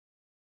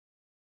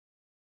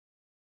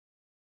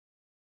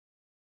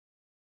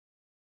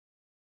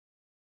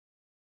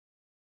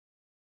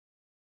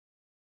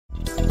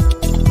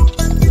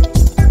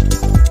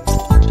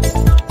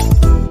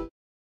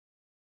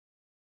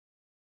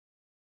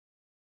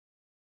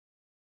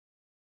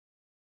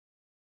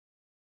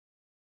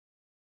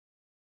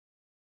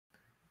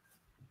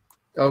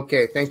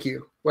Okay, thank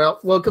you. Well,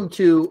 welcome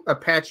to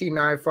Apache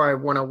NiFi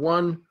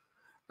 101.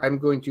 I'm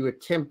going to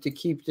attempt to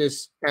keep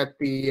this at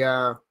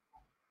the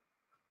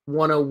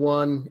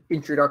 101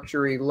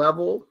 introductory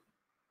level.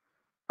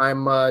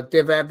 I'm a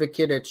dev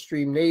advocate at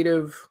Stream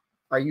Native.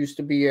 I used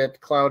to be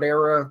at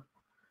Cloudera,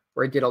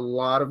 where I did a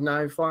lot of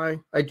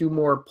NiFi. I do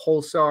more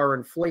Pulsar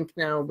and Flink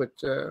now,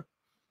 but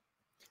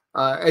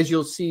as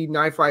you'll see,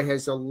 NiFi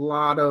has a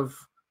lot of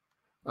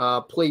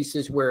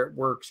places where it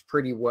works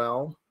pretty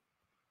well.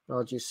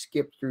 I'll just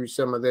skip through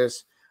some of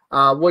this.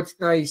 What's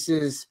nice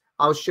is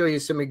I'll show you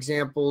some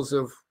examples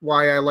of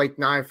why I like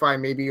NiFi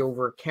maybe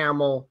over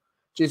Camel,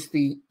 just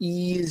the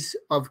ease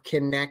of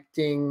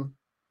connecting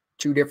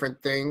two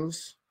different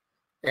things.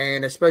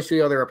 And especially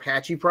other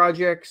Apache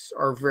projects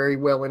are very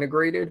well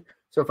integrated.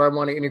 So if I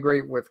want to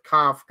integrate with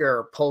Kafka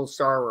or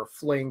Pulsar or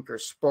Flink or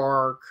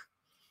Spark,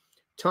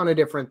 ton of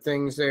different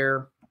things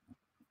there.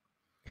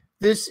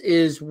 This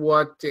is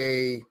what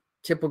a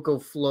typical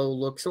flow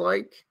looks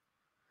like.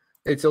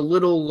 It's a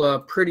little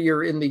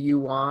prettier in the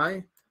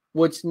UI.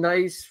 What's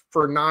nice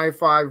for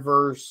NiFi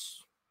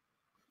versus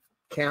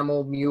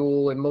Camel,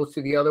 Mule, and most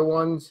of the other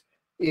ones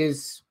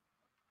is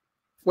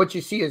what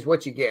you see is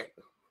what you get.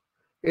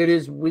 It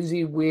is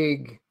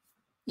WYSIWYG,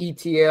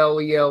 ETL,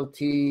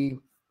 ELT,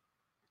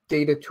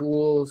 data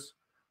tools.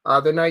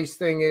 The nice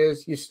thing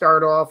is you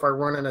start off by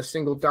running a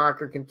single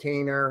Docker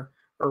container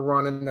or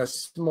running a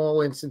small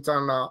instance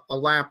on a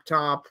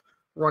laptop,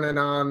 running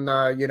on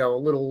a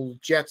little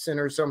Jetson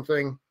or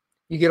something.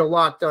 You get a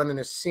lot done in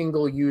a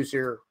single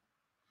user,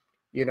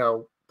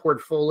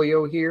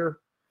 portfolio here.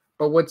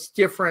 But what's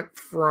different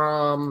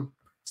from,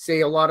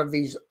 say, a lot of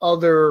these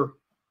other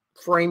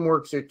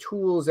frameworks or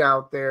tools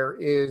out there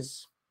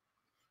is,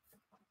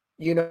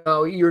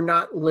 you're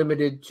not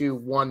limited to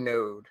one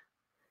node.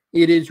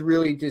 It is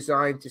really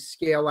designed to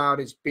scale out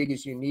as big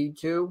as you need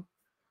to.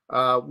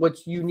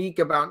 What's unique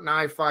about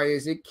NiFi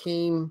is it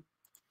came,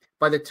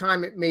 by the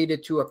time it made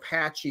it to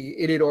Apache,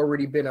 it had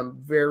already been a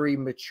very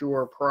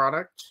mature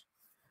product.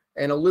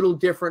 And a little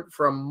different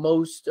from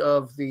most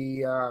of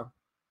the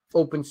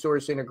open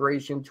source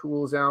integration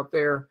tools out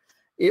there.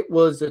 It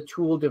was a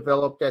tool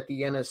developed at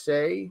the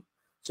NSA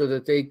so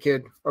that they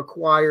could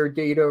acquire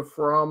data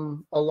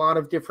from a lot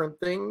of different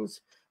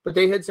things. But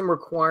they had some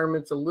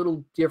requirements a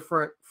little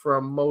different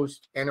from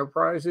most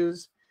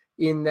enterprises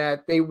in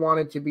that they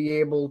wanted to be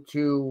able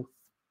to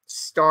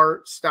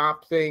start,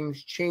 stop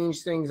things,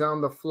 change things on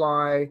the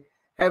fly,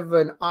 have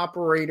an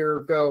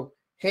operator go,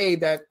 hey,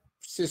 that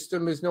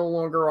system is no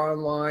longer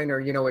online, or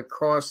it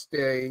crossed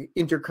a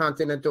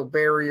intercontinental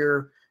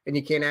barrier and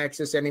you can't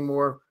access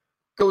anymore.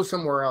 Go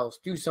somewhere else,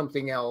 do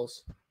something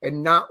else,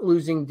 and not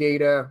losing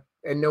data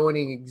and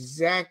knowing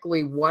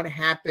exactly what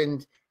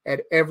happened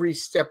at every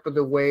step of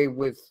the way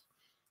with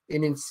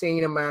an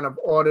insane amount of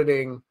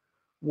auditing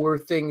were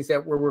things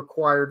that were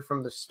required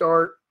from the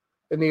start,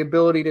 and the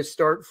ability to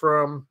start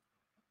from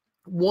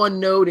one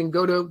node and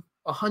go to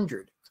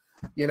 100,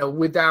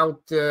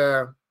 without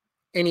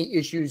any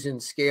issues in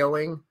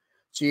scaling.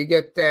 So you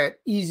get that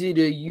easy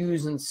to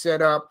use and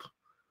set up,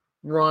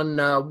 run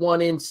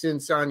one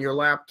instance on your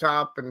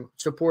laptop and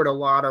support a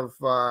lot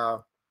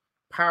of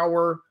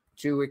power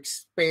to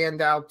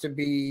expand out to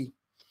be,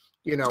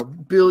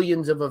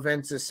 billions of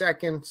events a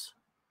second,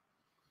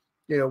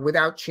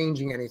 without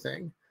changing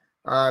anything.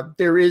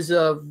 There is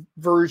a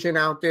version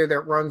out there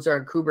that runs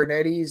on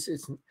Kubernetes.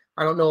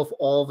 I don't know if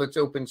all of it's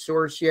open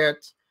source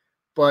yet,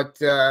 but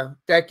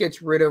that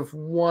gets rid of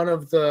one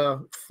of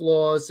the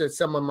flaws that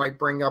someone might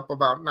bring up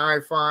about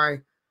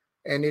NiFi,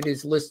 and it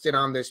is listed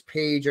on this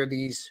page, are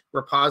these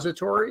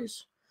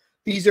repositories.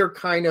 These are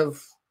kind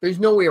of, there's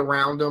no way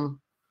around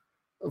them.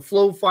 A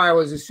flow file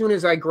is, as soon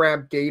as I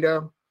grab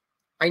data,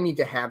 I need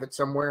to have it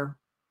somewhere.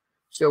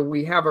 So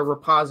we have a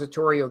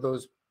repository of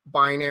those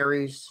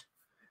binaries.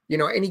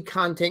 Any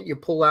content you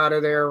pull out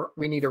of there,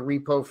 we need a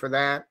repo for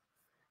that.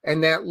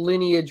 And that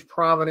lineage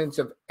provenance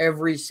of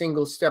every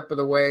single step of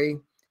the way,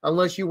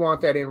 unless you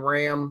want that in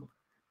RAM,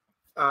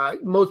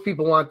 most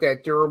people want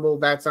that durable,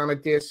 that's on a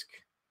disk.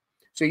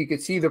 So you can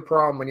see the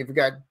problem when you've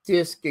got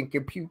disk and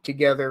compute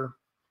together.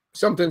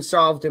 Something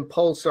solved in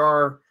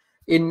Pulsar.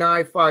 In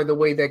NiFi, the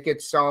way that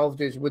gets solved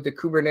is with the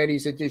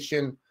Kubernetes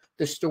edition,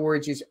 the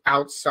storage is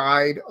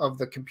outside of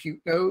the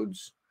compute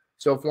nodes.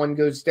 So if one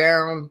goes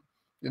down,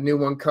 the new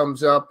one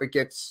comes up, it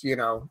gets,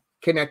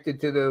 connected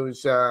to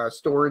those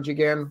storage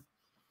again.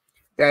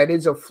 That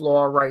is a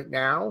flaw right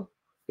now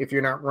if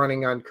you're not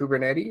running on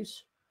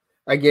Kubernetes.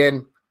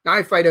 Again,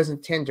 NiFi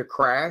doesn't tend to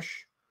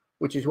crash,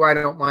 which is why I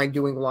don't mind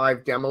doing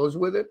live demos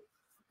with it.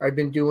 I've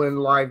been doing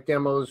live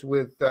demos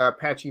with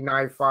Apache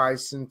NiFi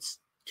since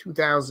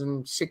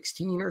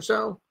 2016 or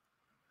so.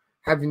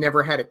 Have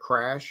never had it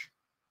crash.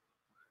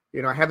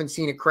 I haven't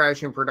seen it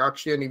crash in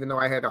production, even though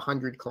I had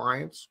 100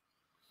 clients.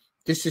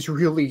 This is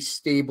really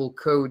stable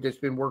code that's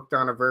been worked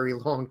on a very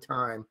long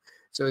time.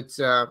 So it's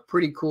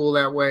pretty cool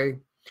that way.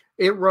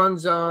 It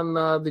runs on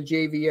the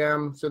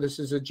JVM. So this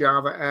is a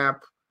Java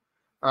app.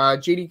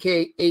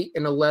 JDK 8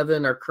 and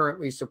 11 are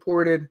currently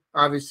supported.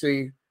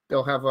 Obviously,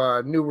 They'll have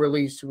a new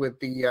release with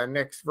the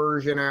next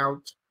version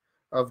out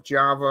of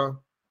Java.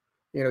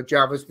 You know,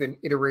 Java's been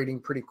iterating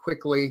pretty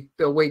quickly.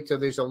 They'll wait till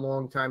there's a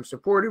long time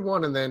supported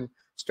one and then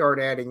start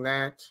adding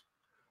that.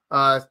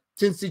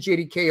 Since the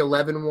JDK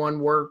 11.1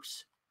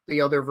 works,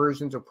 the other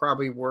versions will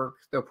probably work.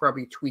 They'll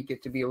probably tweak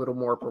it to be a little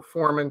more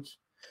performant.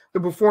 The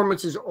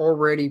performance is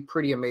already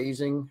pretty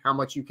amazing, how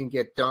much you can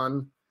get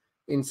done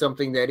in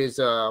something that is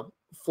a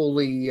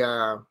fully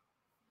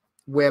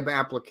web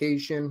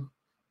application.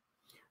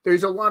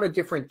 There's a lot of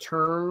different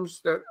terms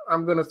that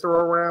I'm going to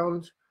throw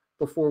around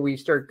before we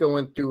start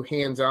going through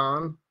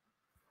hands-on.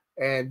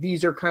 And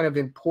these are kind of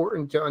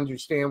important to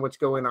understand what's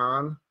going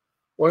on.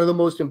 One of the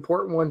most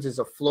important ones is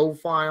a flow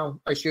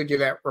file. I showed you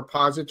that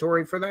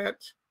repository for that.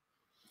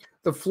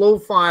 The flow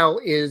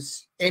file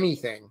is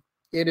anything.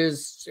 It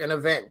is an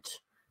event.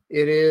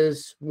 It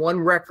is one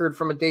record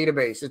from a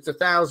database. It's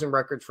 1,000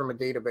 records from a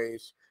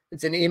database.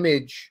 It's an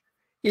image.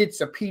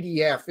 It's a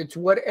PDF. It's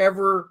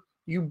whatever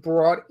you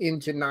brought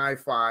into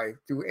NiFi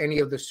through any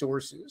of the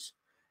sources.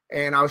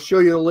 And I'll show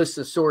you a list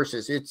of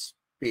sources. It's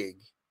big.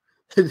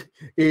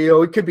 You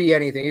know, it could be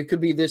anything. It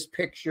could be this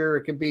picture.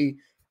 It could be,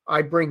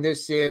 I bring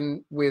this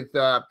in with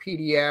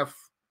PDF,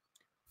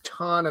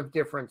 ton of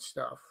different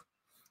stuff.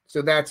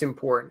 So that's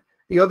important.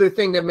 The other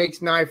thing that makes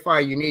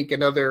NiFi unique,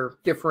 another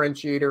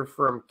differentiator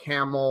from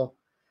Camel,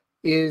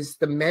 is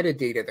the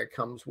metadata that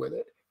comes with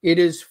it. It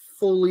is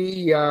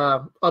fully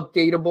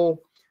updatable.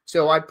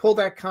 So I pull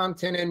that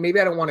content in. Maybe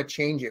I don't want to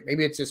change it.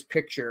 Maybe it's this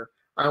picture.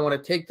 I want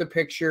to take the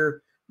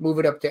picture, move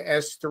it up to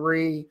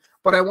S3,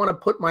 but I want to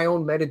put my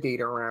own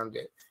metadata around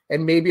it.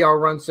 And maybe I'll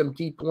run some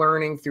deep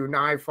learning through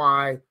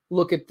NiFi,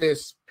 look at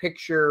this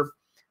picture,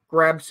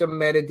 grab some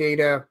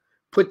metadata,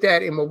 put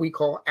that in what we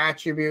call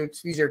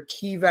attributes. These are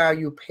key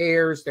value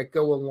pairs that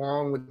go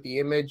along with the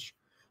image.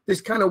 This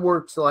kind of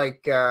works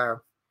like,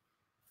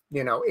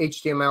 you know,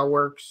 HTML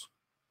works,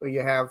 where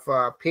you have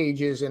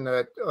pages and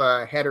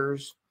the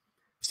headers.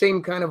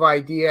 Same kind of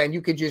idea, and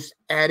you could just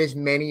add as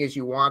many as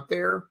you want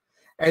there.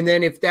 And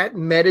then if that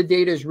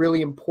metadata is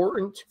really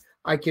important,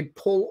 I could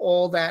pull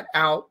all that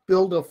out,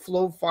 build a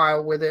flow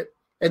file with it,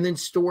 and then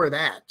store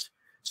that.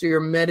 So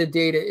your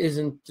metadata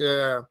isn't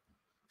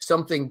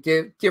something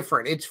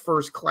different. It's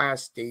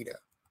first-class data,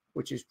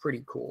 which is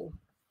pretty cool.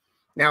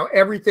 Now,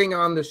 everything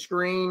on the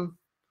screen,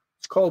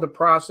 it's called a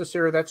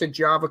processor. That's a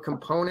Java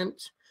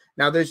component.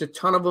 Now, there's a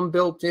ton of them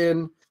built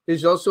in.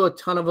 There's also a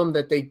ton of them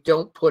that they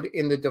don't put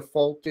in the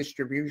default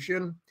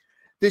distribution.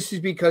 This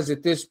is because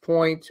at this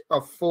point, a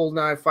full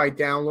NiFi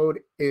download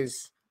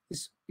is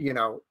you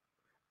know,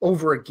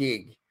 over a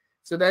gig.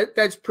 So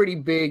that's pretty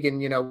big,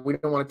 and, you know, we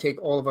don't want to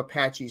take all of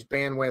Apache's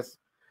bandwidth.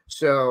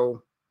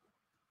 So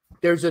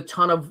there's a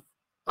ton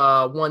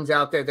of ones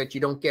out there that you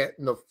don't get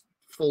in the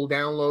full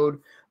download,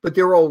 but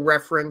they're all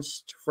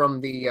referenced from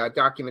the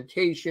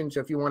documentation. So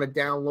if you want to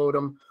download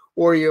them,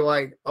 or you're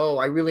like, oh,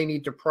 I really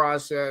need to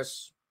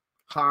process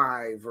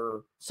Hive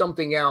or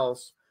something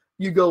else,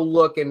 you go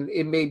look, and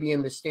it may be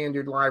in the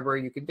standard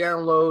library you could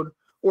download,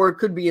 or it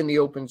could be in the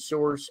open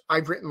source.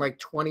 I've written like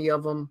 20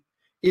 of them.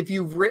 If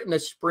you've written a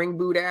Spring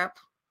Boot app,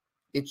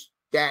 it's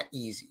that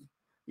easy.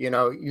 You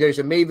know, there's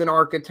a Maven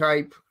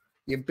archetype.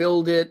 You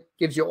build it,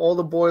 gives you all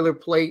the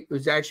boilerplate,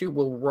 which actually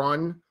will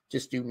run,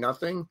 just do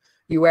nothing.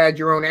 You add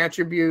your own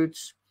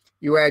attributes,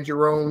 you add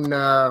your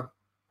own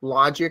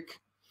logic,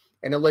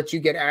 and it lets you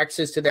get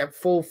access to that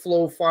full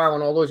flow file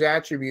and all those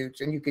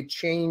attributes, and you could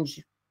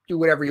change, do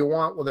whatever you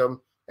want with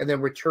them, and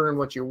then return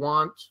what you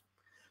want.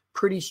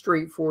 Pretty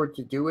straightforward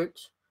to do it,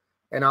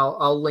 and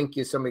I'll link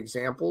you some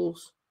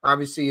examples.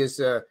 Obviously,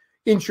 as a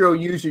intro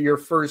user, your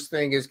first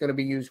thing is going to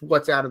be use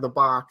what's out of the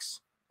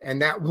box,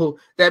 and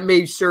that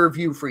may serve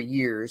you for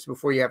years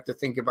before you have to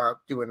think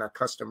about doing a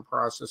custom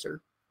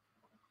processor.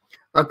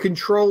 A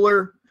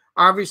controller,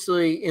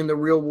 obviously, in the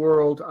real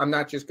world, I'm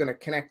not just going to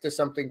connect to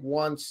something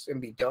once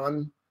and be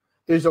done.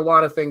 There's a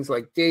lot of things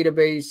like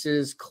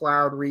databases,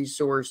 cloud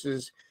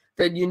resources,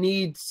 that you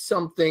need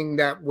something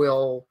that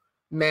will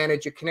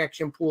manage a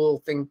connection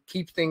pool,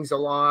 keep things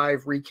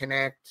alive,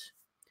 reconnect.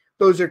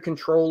 Those are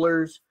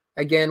controllers.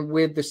 Again,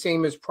 with the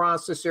same as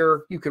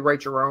processor, you could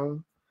write your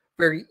own.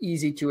 Very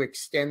easy to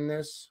extend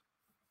this.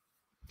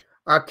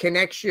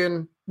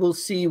 Connection, we'll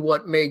see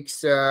what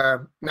makes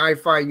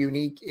NiFi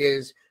unique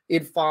is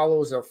it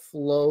follows a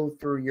flow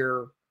through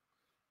your,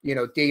 you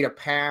know, data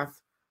path.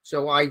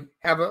 So I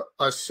have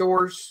a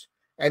source,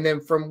 and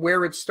then from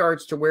where it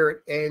starts to where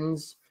it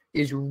ends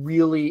is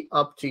really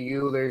up to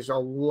you. There's a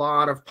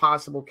lot of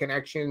possible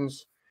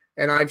connections,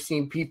 and I've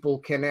seen people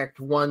connect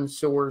one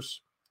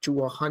source to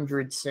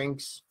 100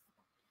 syncs.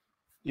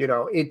 You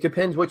know, it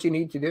depends what you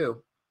need to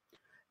do.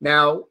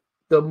 Now,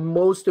 the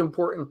most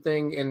important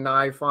thing in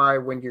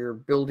NiFi when you're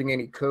building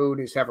any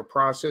code is have a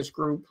process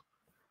group.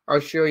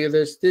 I'll show you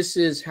this. This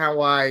is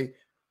how I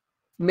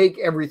make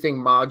everything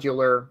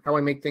modular, how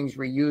I make things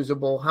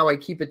reusable, how I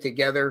keep it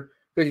together.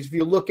 Because if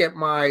you look at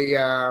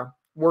my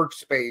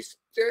workspace,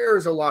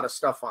 there's a lot of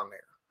stuff on there.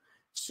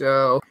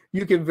 So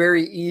you can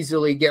very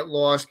easily get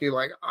lost. You're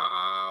like,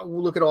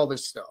 look at all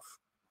this stuff.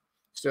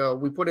 So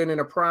we put it in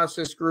a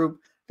process group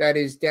that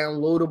is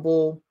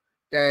downloadable,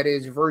 that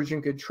is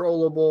version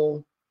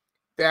controllable.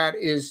 That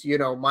is,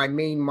 my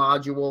main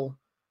module.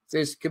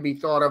 This could be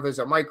thought of as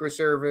a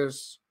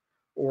microservice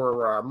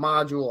or a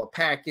module, a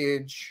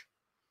package,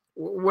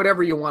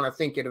 whatever you want to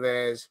think of it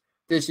as.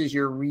 This is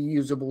your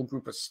reusable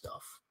group of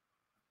stuff.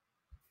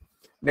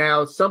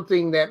 Now,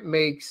 something that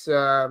makes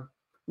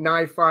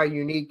NiFi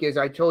unique is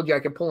I told you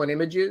I could pull in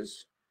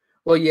images.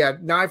 Well, yeah,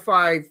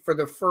 NiFi for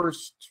the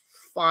first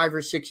 5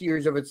 or 6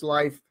 years of its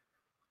life,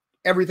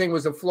 everything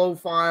was a flow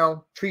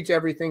file, treats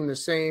everything the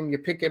same. You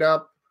pick it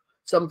up.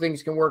 Some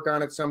things can work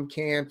on it, some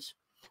can't.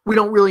 We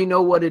don't really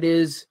know what it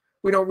is.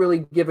 We don't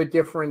really give a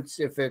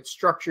difference if it's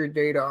structured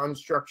data,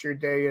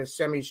 unstructured data,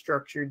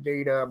 semi-structured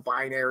data,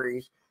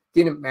 binaries.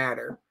 Didn't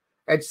matter.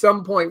 At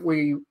some point,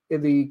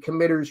 the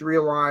committers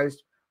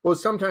realized, well,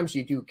 sometimes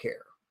you do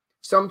care.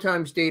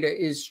 Sometimes data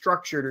is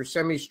structured or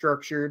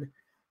semi-structured,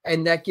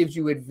 and that gives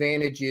you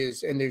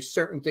advantages, and there's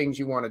certain things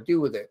you want to do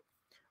with it.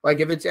 Like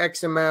if it's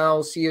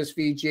XML,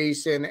 CSV,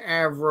 JSON,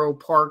 Avro,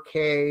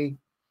 Parquet,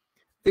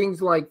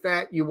 things like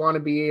that, you want to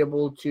be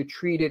able to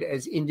treat it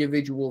as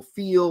individual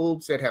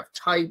fields that have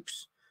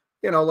types,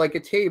 like a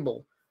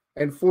table.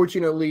 And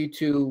fortunately,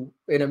 to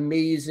an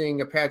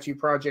amazing Apache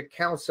project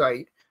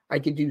Calcite, I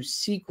could do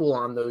SQL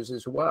on those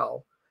as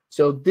well.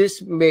 So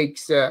this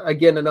makes,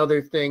 again,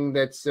 another thing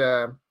that's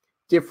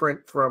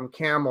different from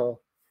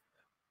Camel.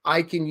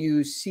 I can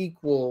use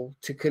SQL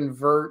to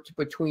convert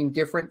between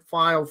different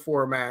file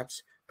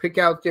formats, pick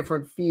out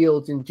different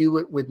fields, and do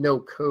it with no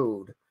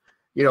code.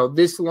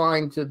 This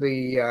line to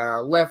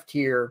the left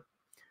here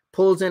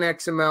pulls in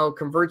XML,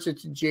 converts it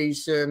to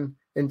JSON,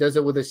 and does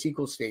it with a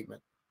SQL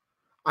statement.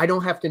 I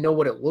don't have to know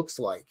what it looks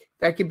like.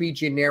 That could be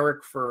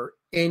generic for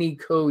any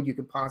code you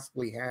could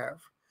possibly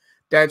have.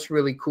 That's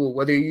really cool,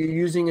 whether you're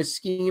using a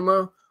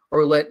schema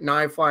or let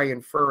NiFi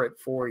infer it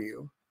for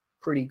you.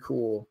 Pretty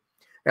cool.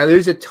 Now,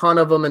 there's a ton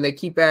of them, and they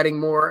keep adding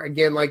more.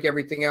 Again, like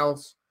everything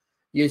else,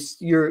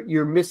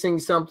 you're missing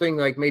something,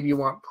 like maybe you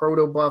want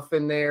protobuf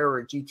in there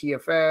or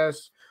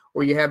GTFS,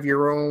 or you have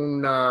your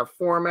own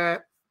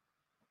format.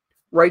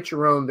 Write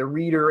your own. The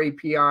reader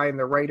API and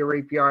the writer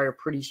API are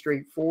pretty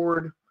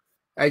straightforward.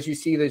 As you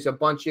see, there's a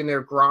bunch in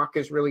there. Grok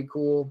is really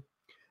cool.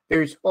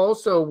 There's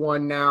also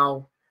one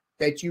now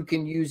that you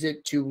can use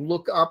it to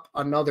look up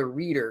another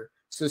reader.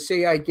 So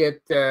say I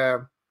get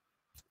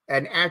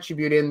an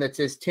attribute in that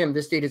says, Tim,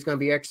 this data is going to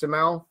be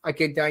XML. I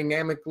could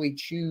dynamically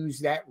choose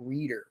that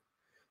reader.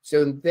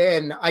 So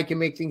then I can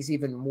make things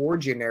even more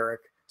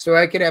generic. So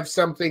I could have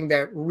something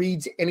that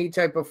reads any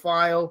type of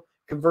file,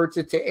 converts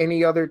it to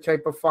any other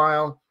type of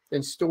file,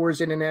 then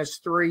stores it in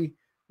S3,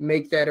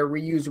 make that a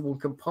reusable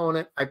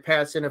component. I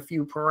pass in a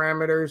few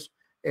parameters,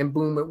 and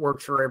boom, it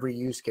works for every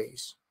use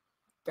case.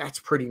 That's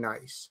pretty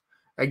nice.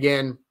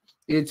 Again,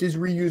 it's as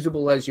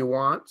reusable as you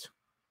want.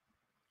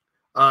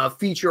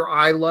 Feature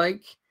I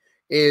like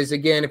is,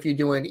 again, if you're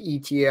doing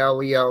ETL,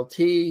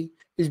 ELT,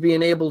 is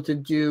being able to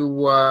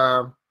do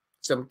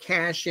some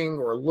caching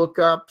or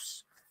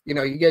lookups.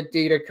 You get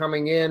data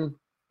coming in.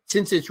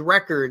 Since it's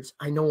records,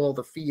 I know all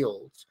the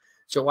fields.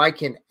 So I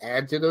can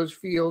add to those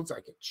fields.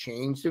 I can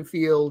change the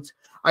fields.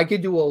 I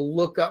could do a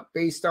lookup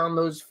based on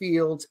those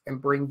fields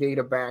and bring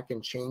data back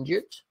and change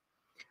it.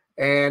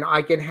 And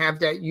I can have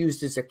that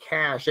used as a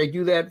cache. I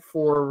do that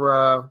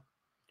for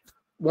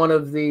one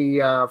of the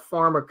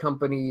pharma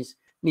companies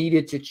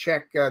needed to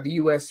check. The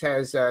U.S.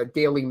 has a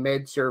daily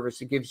med service.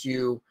 It gives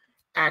you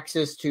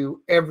access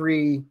to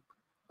every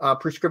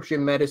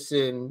prescription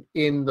medicine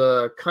in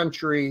the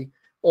country,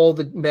 all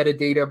the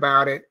metadata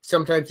about it.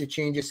 Sometimes it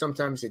changes,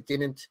 sometimes it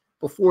didn't.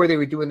 Before, they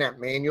were doing that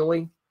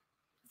manually.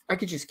 I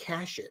could just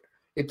cache it.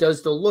 It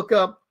does the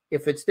lookup.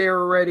 If it's there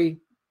already,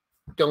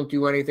 don't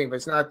do anything. If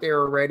it's not there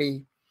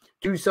already,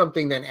 do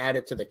something, then add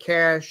it to the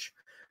cache.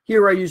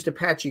 Here I used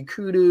Apache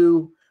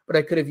Kudu, but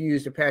I could have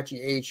used Apache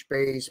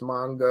HBase,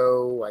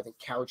 Mongo, I think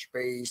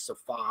Couchbase, a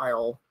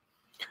file.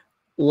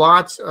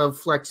 Lots of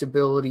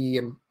flexibility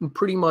and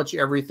pretty much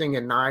everything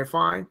in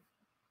NiFi.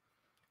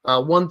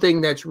 One thing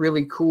that's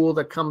really cool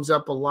that comes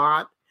up a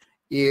lot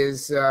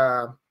is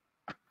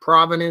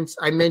provenance.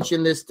 I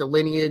mentioned this, the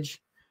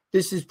lineage.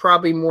 This is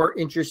probably more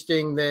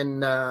interesting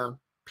than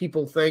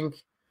people think.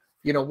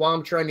 While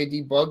I'm trying to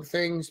debug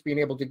things, being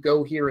able to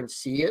go here and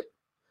see it.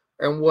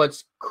 And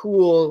what's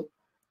cool,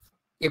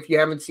 if you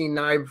haven't seen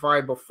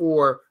NiFi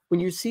before, when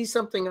you see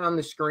something on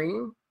the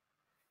screen,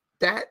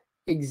 that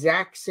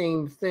exact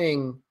same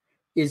thing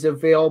is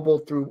available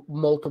through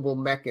multiple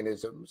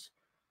mechanisms.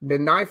 The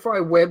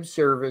NiFi web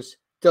service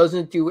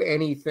doesn't do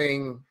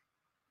anything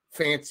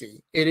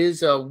fancy. It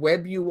is a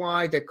web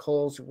UI that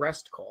calls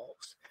REST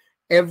calls.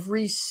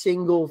 Every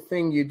single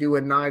thing you do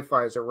in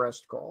NiFi is a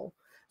REST call.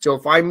 So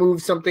if I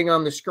move something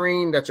on the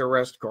screen, that's a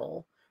REST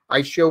call.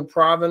 I show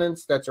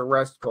provenance, that's a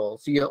REST call.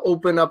 So you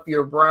open up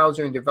your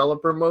browser in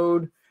developer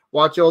mode,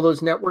 watch all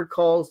those network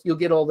calls, you'll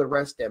get all the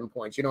REST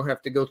endpoints. You don't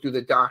have to go through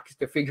the docs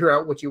to figure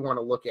out what you want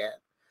to look at.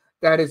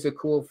 That is a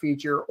cool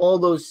feature. All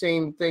those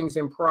same things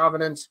in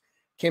provenance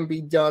can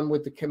be done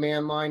with the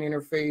command line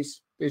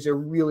interface. There's a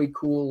really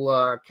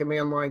cool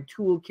command line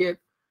toolkit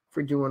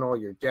for doing all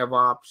your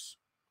DevOps.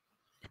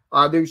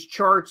 There's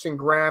charts and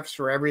graphs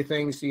for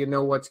everything, so you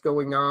know what's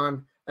going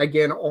on.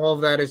 Again, all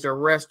of that is a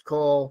REST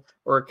call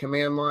or a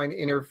command line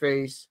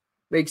interface.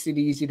 Makes it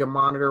easy to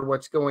monitor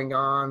what's going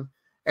on.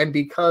 And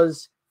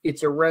because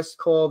it's a REST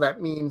call,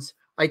 that means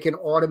I can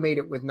automate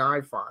it with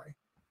NiFi.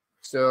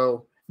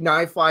 So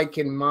NiFi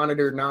can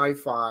monitor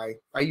NiFi.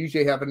 I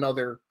usually have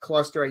another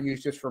cluster I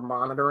use just for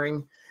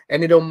monitoring,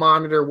 and it'll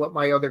monitor what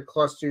my other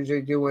clusters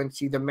are doing,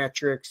 see the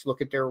metrics,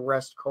 look at their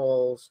REST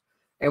calls.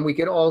 And we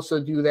can also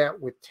do that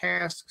with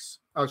tasks.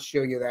 I'll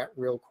show you that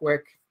real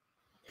quick.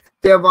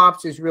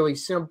 DevOps is really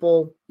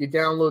simple. You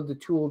download the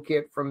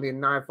toolkit from the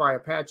NiFi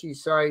Apache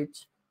site,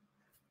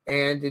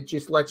 and it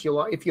just lets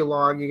you, if you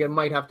log, you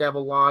might have to have a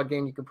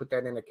login. You can put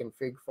that in a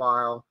config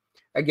file.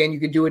 Again, you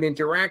can do it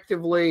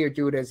interactively or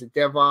do it as a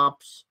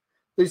DevOps.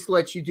 This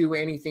lets you do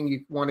anything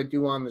you want to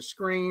do on the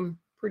screen.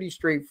 Pretty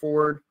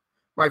straightforward.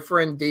 My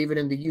friend David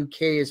in the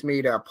UK has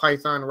made a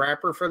Python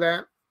wrapper for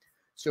that.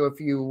 So if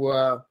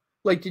you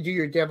like to do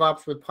your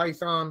DevOps with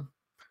Python,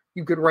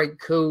 you could write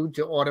code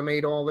to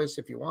automate all this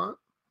if you want.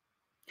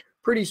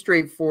 Pretty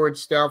straightforward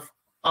stuff.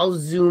 I'll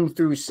zoom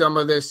through some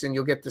of this and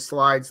you'll get the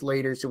slides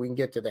later so we can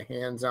get to the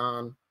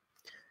hands-on.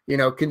 You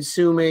know,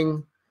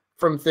 consuming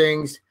from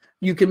things.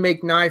 You can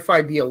make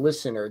NiFi be a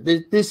listener.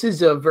 This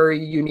is a very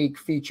unique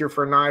feature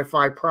for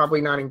NiFi, probably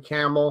not in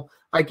Camel.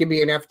 I can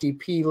be an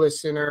FTP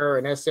listener,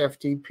 an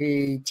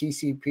SFTP,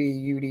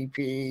 TCP,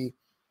 UDP,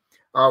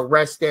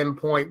 REST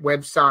endpoint,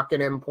 WebSocket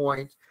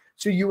endpoint.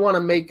 So you want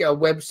to make a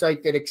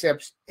website that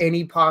accepts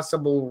any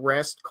possible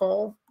REST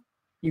call.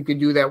 You can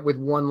do that with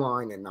one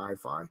line in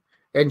NiFi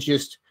and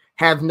just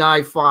have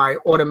NiFi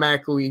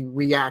automatically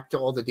react to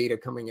all the data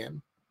coming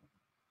in.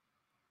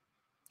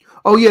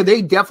 Oh, yeah,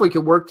 they definitely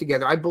can work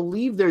together. I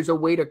believe there's a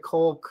way to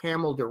call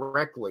Camel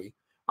directly.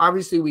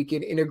 Obviously, we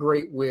can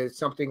integrate with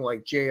something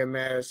like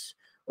JMS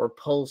or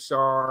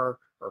Pulsar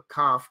or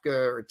Kafka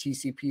or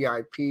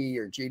TCP/IP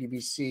or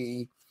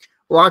JDBC.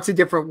 Lots of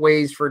different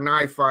ways for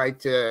NiFi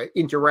to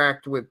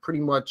interact with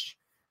pretty much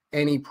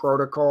any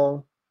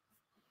protocol.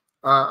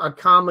 A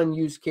common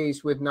use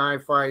case with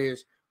NiFi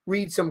is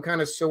read some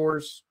kind of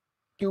source,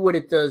 do what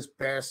it does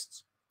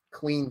best,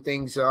 clean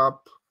things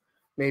up,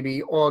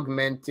 maybe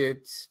augment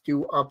it,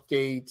 do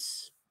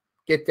updates,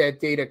 get that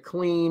data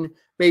clean,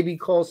 maybe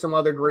call some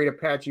other great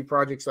Apache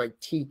projects like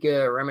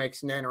Tika or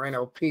MXNet or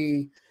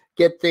NLP,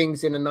 get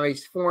things in a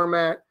nice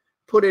format,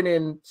 put it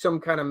in some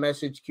kind of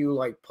message queue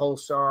like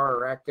Pulsar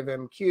or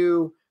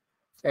ActiveMQ,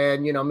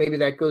 and maybe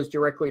that goes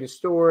directly to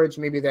storage,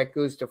 maybe that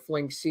goes to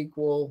Flink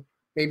SQL,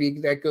 maybe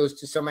that goes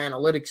to some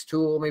analytics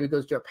tool, maybe it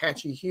goes to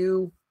Apache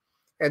Hue,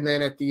 and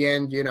then at the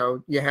end,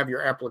 you have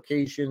your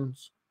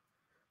applications.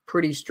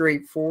 Pretty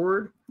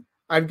straightforward.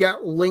 I've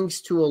got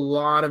links to a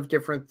lot of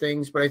different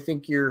things, but I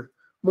think you're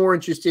more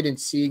interested in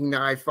seeing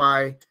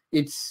NiFi.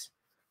 It's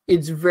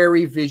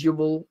very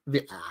visual,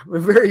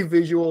 very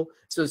visual.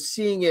 So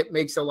seeing it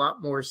makes a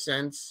lot more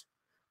sense.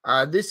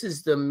 This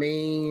is the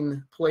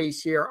main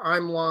place here.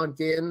 I'm logged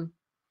in.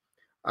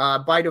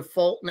 By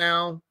default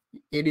now,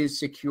 it is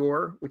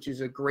secure, which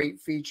is a great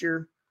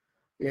feature.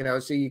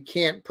 So you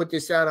can't put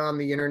this out on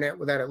the internet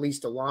without at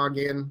least a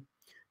login.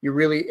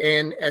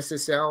 And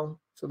SSL.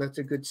 So that's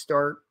a good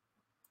start.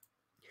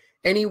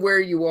 Anywhere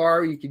you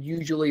are, you could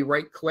usually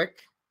right-click,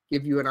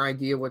 give you an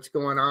idea what's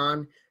going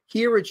on.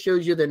 Here it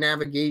shows you the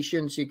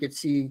navigation, so you could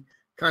see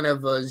kind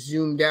of a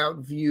zoomed-out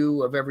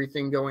view of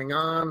everything going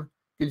on.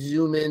 You could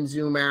zoom in,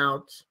 zoom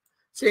out.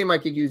 Same, I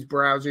could use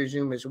browser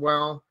zoom as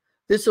well.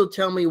 This will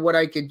tell me what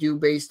I could do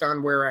based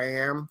on where I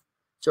am.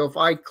 So if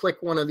I click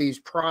one of these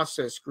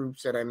process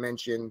groups that I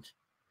mentioned,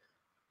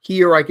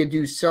 here I could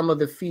do some of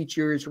the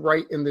features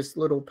right in this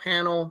little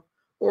panel,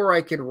 or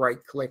I could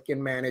right-click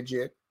and manage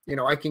it.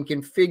 I can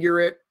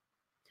configure it,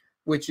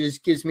 which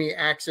gives me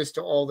access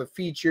to all the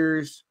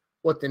features,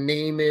 what the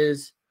name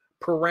is,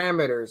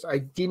 parameters. I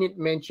didn't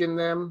mention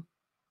them.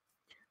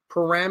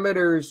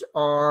 Parameters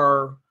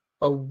are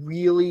a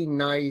really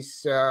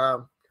nice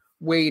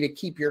way to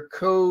keep your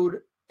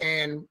code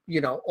and,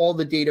 all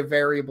the data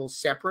variables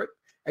separate,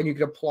 and you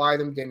can apply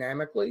them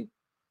dynamically.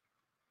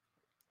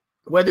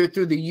 Whether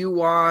through the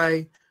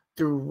UI,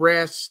 through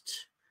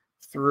REST,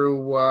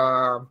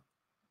 through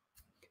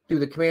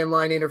the command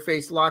line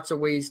interface, lots of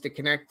ways to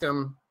connect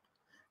them.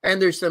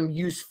 And there's some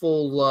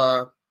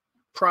useful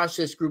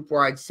process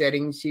group-wide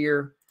settings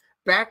here.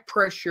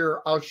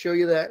 Backpressure, I'll show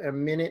you that in a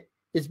minute,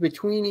 is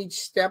between each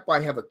step I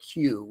have a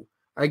queue.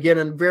 Again,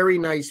 a very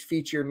nice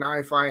feature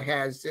NiFi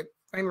has that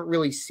I haven't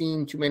really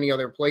seen too many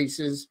other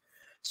places.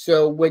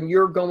 So when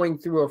you're going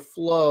through a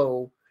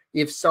flow,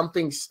 if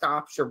something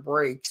stops or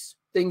breaks,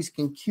 things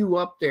can queue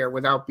up there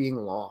without being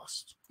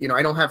lost.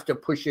 I don't have to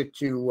push it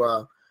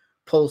to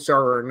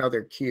Pulsar or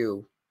another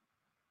queue.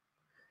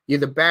 The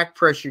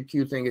backpressure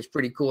queue thing is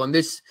pretty cool. And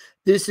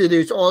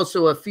there's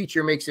also a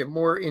feature makes it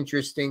more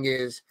interesting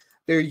is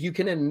you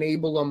can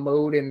enable a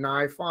mode in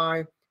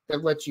NiFi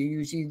that lets you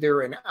use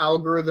either an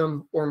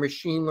algorithm or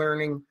machine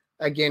learning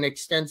again,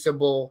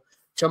 extensible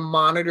to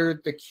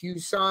monitor the queue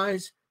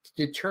size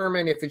to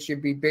determine if it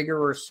should be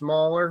bigger or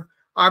smaller.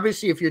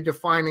 Obviously, if you're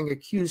defining a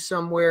queue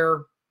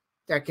somewhere,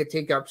 that could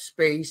take up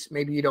space.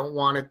 Maybe you don't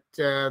want it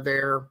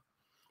there,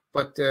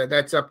 but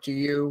that's up to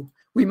you.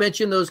 We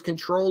mentioned those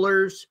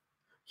controllers.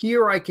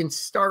 Here I can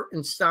start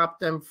and stop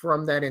them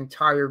from that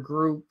entire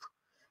group.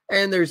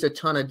 And there's a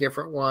ton of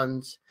different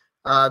ones.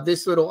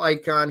 This little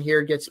icon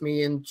here gets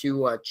me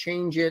into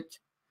change it.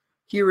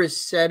 Here is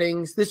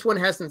settings. This one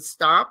hasn't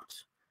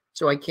stopped,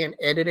 so I can't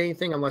edit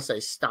anything unless I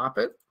stop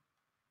it.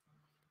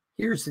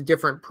 Here's the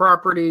different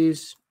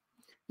properties.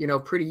 You know,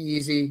 pretty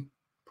easy.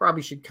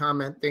 Probably should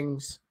comment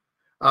things.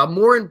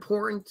 More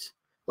important,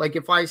 like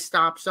if I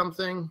stop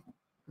something,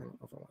 I don't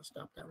know if I want to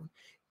stop that one.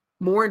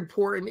 More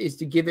important is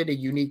to give it a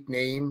unique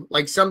name.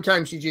 Like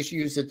sometimes you just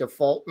use the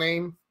default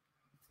name.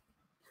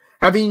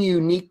 Having a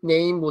unique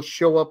name will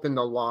show up in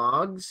the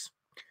logs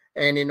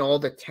and in all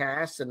the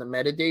tasks and the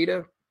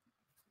metadata.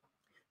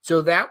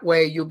 So that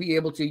way you'll be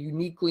able to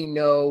uniquely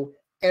know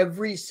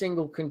every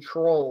single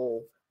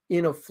control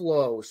in a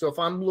flow. So if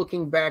I'm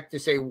looking back to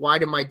say, why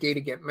did my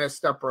data get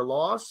messed up or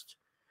lost?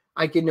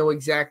 I can know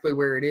exactly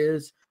where it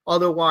is.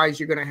 Otherwise,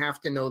 you're going to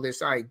have to know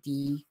this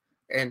ID.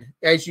 And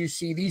as you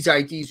see, these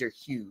IDs are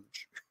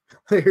huge.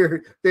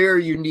 They're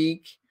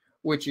unique,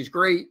 which is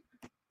great,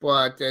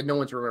 but no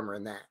one's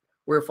remembering that.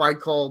 Where if I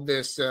called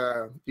this,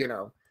 you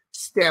know,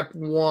 step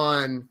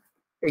 1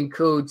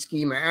 encode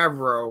schema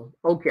Avro,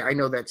 okay, I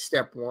know that's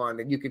step 1,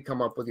 and you could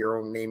come up with your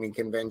own naming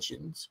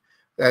conventions.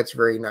 That's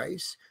very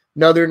nice.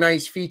 Another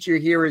nice feature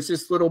here is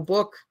this little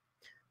book.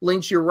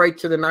 Links you right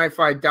to the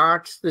NiFi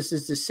docs. This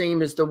is the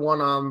same as the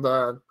one on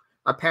the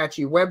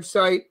Apache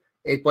website,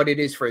 but it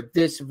is for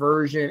this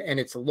version, and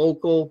it's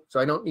local, so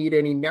I don't need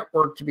any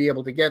network to be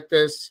able to get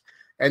this.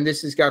 And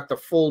this has got the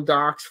full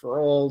docs for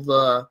all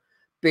the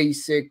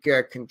basic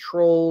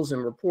controls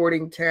and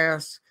reporting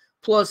tasks,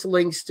 plus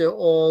links to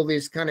all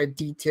this kind of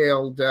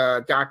detailed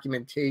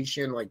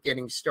documentation, like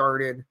getting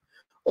started,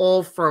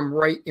 all from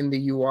right in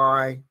the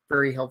UI.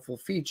 Very helpful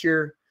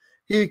feature.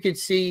 Here you can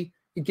see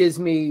it gives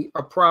me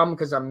a problem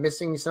because I'm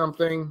missing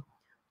something.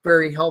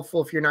 Very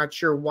helpful if you're not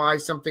sure why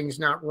something's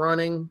not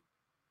running.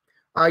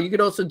 You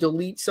could also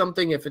delete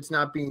something if it's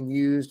not being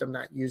used. I'm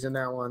not using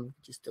that one.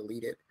 Just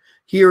delete it.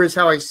 Here is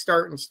how I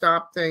start and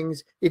stop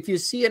things. If you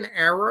see an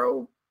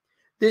arrow,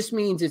 this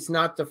means it's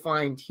not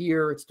defined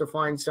here. It's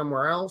defined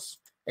somewhere else.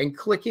 And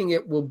clicking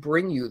it will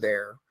bring you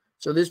there.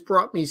 So this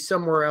brought me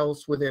somewhere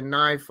else within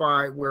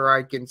NiFi where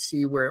I can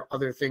see where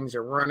other things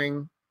are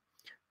running.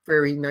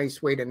 Very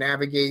nice way to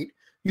navigate.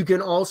 You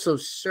can also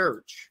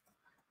search.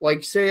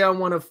 Like say I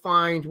want to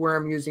find where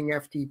I'm using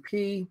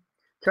FTP,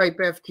 type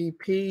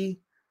FTP,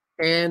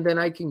 and then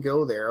I can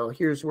go there. Oh,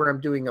 here's where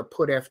I'm doing a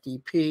put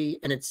FTP,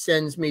 and it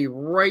sends me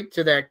right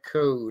to that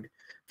code.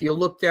 If you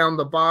look down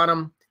the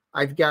bottom,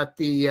 I've got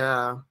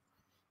the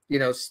you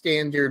know,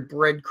 standard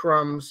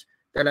breadcrumbs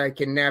that I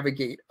can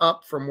navigate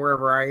up from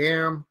wherever I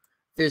am.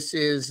 This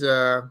is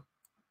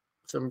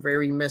some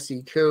very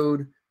messy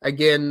code.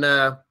 Again,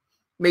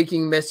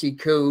 making messy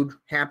code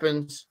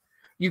happens.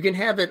 You can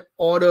have it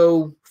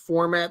auto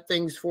format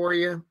things for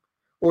you,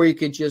 or you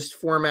could just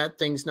format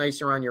things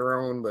nicer on your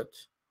own, but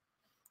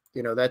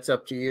you know, that's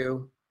up to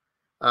you.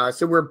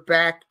 So we're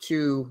back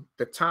to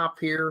the top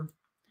here.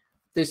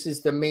 This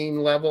is the main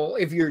level.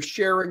 If you're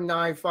sharing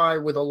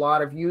NiFi with a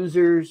lot of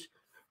users,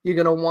 you're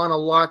going to want to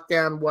lock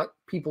down what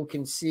people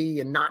can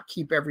see and not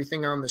keep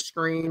everything on the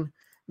screen.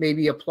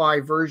 Maybe apply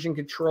version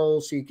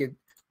control so you could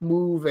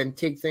move and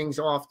take things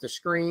off the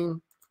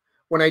screen.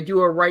 When I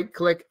do a right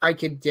click, I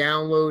could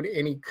download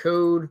any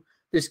code.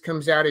 This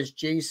comes out as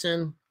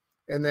JSON,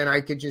 and then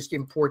I could just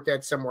import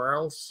that somewhere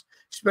else,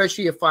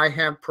 especially if I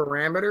have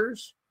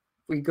parameters.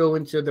 We go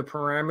into the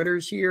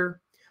parameters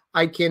here.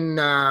 I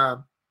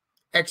can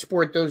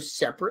export those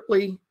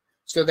separately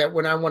so that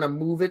when I want to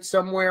move it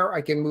somewhere,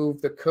 I can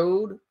move the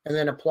code and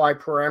then apply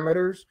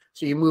parameters.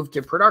 So you move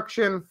to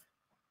production,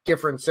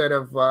 different set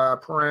of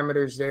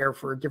parameters there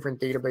for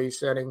different database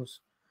settings.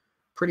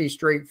 Pretty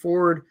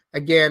straightforward.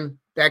 Again,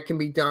 that can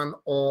be done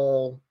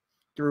all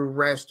through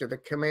REST or the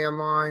command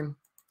line.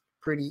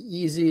 Pretty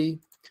easy.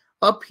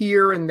 Up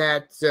here in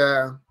that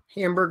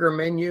hamburger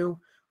menu,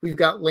 we've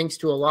got links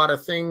to a lot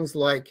of things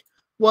like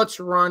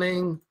what's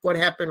running, what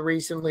happened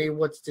recently,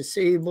 what's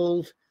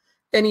disabled,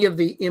 any of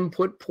the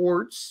input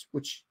ports,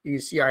 which you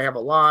see I have a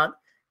lot,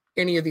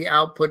 any of the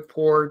output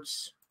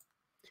ports,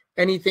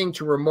 anything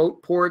to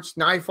remote ports.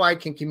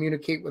 NiFi can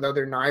communicate with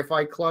other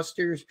NiFi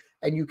clusters,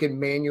 and you can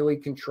manually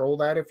control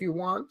that if you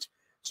want.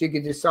 So you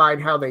can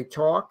decide how they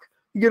talk.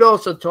 You could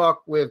also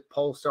talk with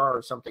Pulsar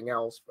or something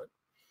else, but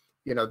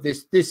you know,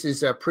 this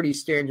is a pretty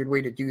standard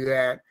way to do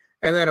that.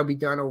 And that'll be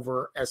done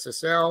over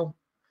SSL.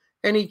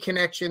 Any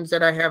connections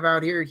that I have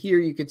out here,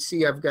 you can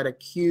see I've got a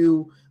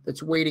queue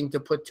that's waiting to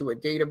put to a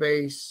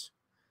database.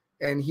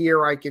 And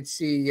here I could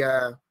see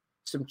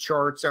some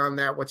charts on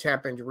that, what's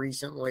happened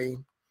recently.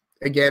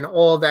 Again,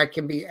 all that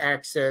can be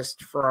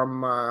accessed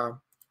from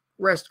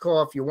REST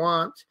call if you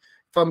want.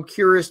 If I'm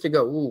curious to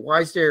go, ooh,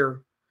 why is there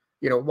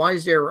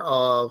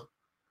a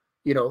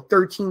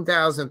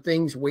 13,000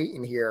 things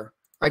waiting here.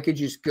 I could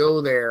just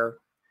go there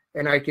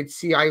and I could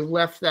see I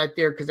left that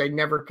there because I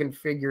never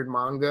configured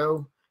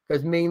Mongo,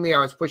 because mainly I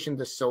was pushing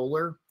the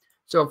Solar.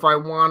 So if I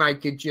want, I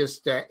could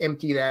just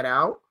empty that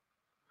out,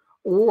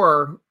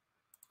 or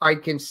I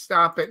can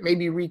stop it,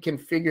 maybe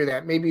reconfigure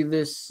that. Maybe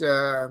this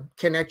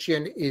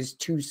connection is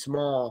too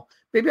small.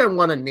 Maybe I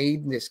want to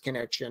name this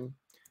connection,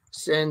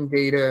 send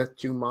data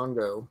to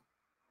Mongo.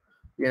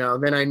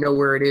 Then I know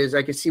where it is.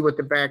 I can see what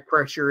the back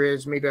pressure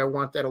is. Maybe I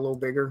want that a little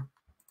bigger.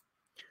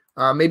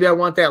 Maybe I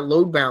want that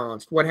load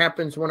balanced. What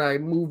happens when I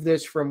move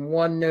this from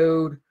one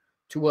node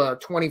to a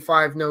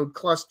 25 node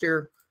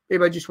cluster?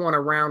 Maybe I just want to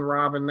round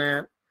robin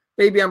that.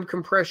 Maybe I'm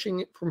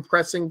compressing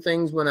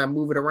things when I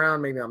move it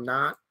around. Maybe I'm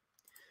not.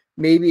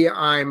 Maybe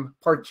I'm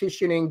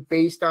partitioning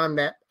based on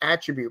that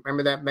attribute.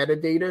 Remember that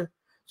metadata?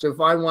 So if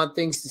I want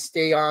things to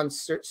stay on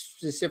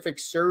specific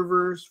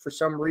servers for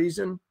some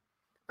reason,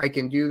 I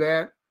can do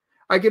that.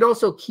 I could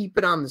also keep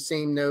it on the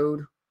same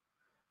node.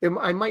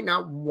 I might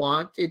not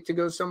want it to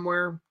go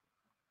somewhere.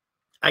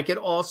 I could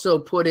also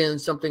put in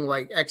something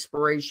like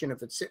expiration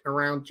if it's sitting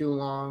around too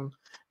long.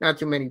 Not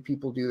too many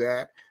people do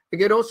that. I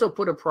could also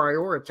put a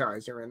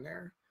prioritizer in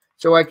there.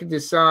 So I could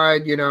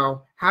decide,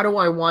 how do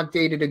I want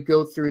data to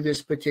go through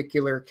this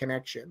particular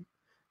connection?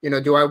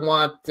 Do I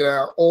want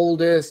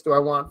oldest? Do I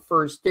want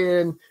first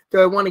in? Do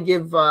I want to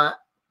give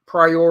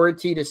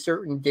priority to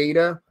certain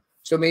data?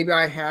 So maybe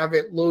I have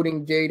it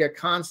loading data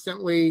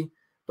constantly,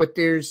 but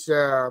there's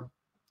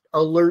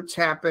alerts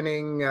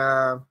happening,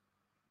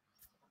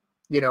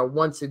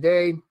 once a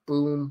day.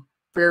 Boom.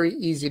 Very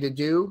easy to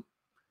do.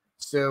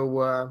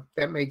 So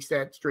that makes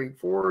that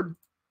straightforward.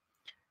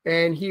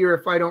 And here,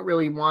 if I don't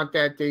really want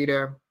that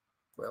data,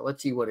 well,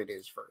 let's see what it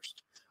is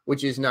first,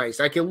 which is nice.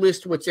 I can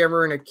list what's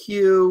ever in a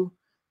queue,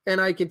 and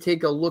I can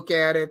take a look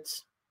at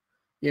it,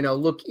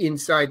 look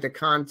inside the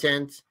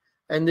content.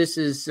 And this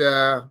is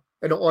an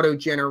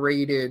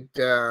auto-generated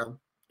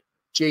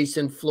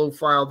JSON flow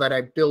file that I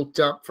built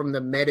up from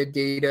the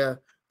metadata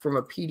from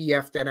a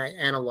PDF that I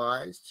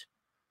analyzed.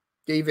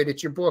 David,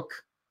 it's your book.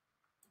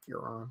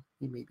 You're on.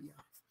 You may be on.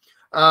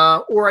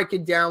 Or I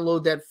could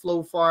download that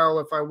flow file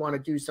if I want to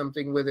do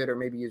something with it, or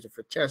maybe use it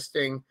for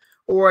testing.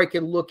 Or I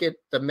can look at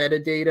the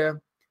metadata.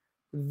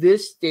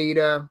 This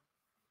data,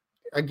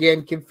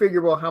 again,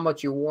 configurable how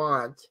much you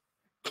want,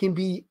 can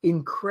be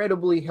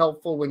incredibly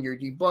helpful when you're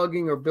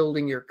debugging or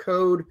building your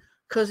code,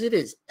 because it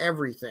is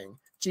everything.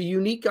 It's a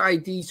unique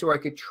ID, so I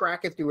could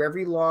track it through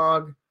every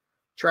log,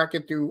 track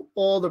it through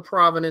all the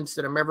provenance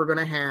that I'm ever going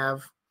to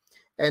have.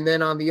 And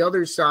then on the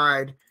other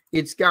side,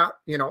 it's got,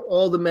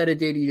 all the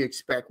metadata you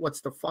expect.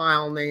 What's the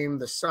file name,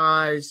 the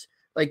size?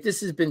 Like,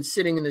 this has been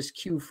sitting in this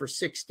queue for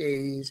 6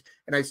 days,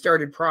 and I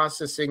started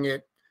processing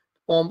it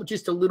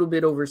just a little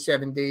bit over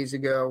 7 days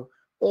ago.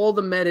 All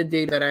the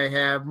metadata that I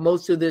have,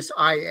 most of this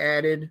I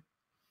added,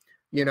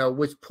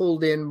 was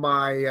pulled in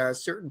by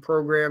certain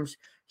programs.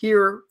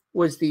 Here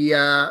was the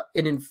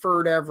an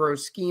inferred Avro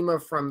schema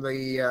from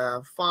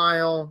the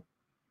file.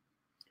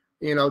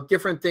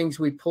 Different things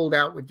we pulled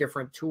out with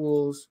different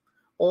tools.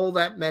 All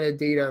that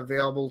metadata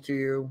available to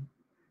you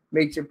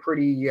makes it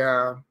pretty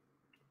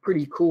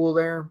cool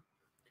there.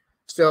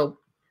 So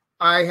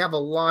I have a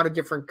lot of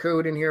different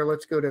code in here.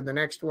 Let's go to the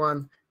next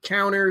one.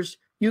 Counters.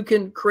 You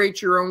can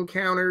create your own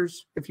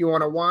counters if you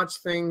want to watch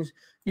things.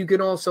 You can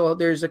also,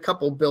 there's a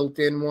couple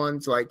built-in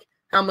ones, like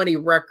how many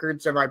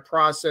records have I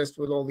processed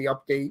with all the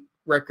update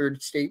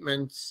record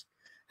statements?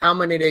 How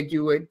many did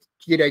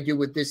I do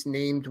with this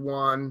named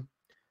one?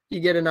 You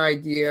get an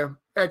idea.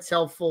 That's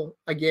helpful.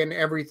 Again,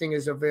 everything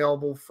is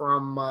available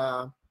from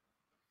a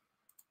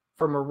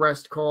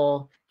REST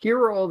call. Here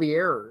are all the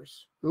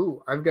errors.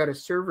 Ooh, I've got a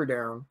server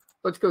down.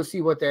 Let's go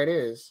see what that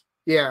is.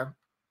 Yeah,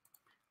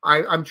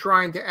 I'm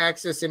trying to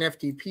access an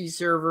FTP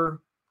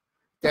server.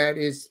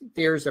 There's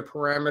a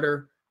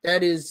parameter.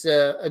 That is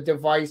a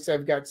device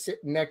I've got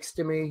sitting next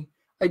to me.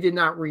 I did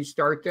not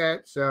restart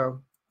that,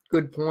 so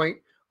good point.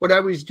 What I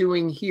was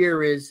doing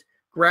here is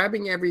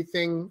grabbing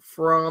everything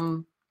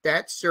from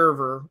that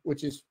server,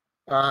 which is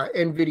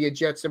NVIDIA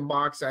Jetson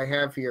box I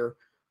have here,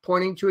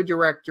 pointing to a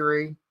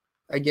directory.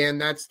 Again,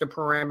 that's the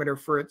parameter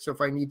for it, so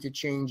if I need to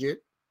change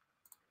it.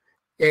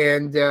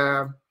 And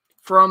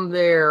from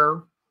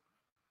there,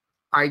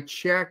 I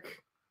check.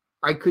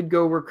 I could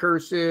go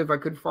recursive. I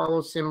could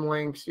follow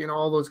symlinks,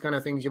 all those kind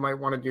of things you might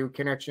want to do,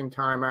 connection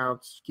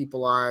timeouts, keep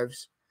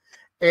alives.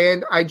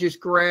 And I just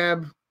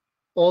grab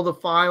all the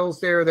files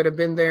there that have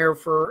been there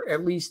for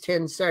at least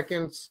 10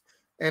 seconds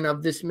and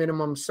of this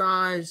minimum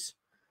size.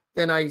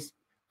 Then I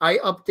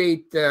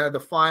update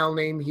the file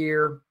name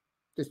here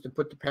just to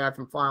put the path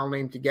and file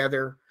name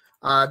together.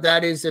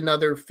 That is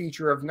another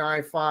feature of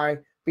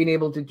NiFi, being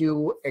able to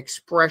do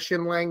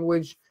expression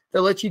language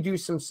that lets you do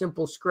some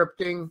simple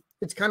scripting.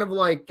 It's kind of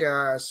like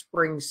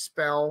Spring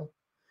Spell.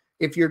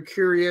 If you're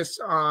curious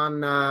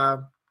on,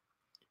 how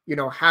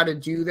to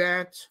do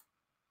that,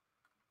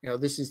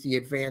 this is the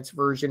advanced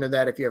version of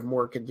that. If you have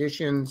more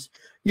conditions,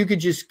 you could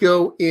just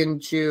go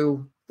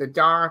into the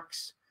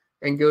docs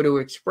and go to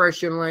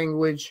expression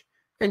language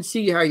and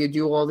see how you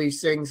do all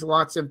these things.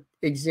 Lots of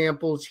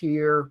examples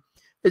here,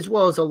 as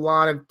well as a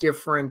lot of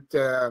different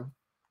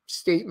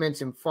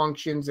statements and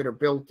functions that are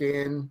built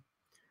in.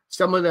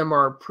 Some of them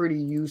are pretty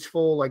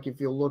useful. Like if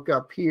you look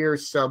up here,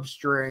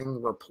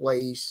 substring,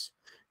 replace,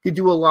 you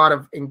do a lot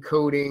of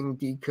encoding,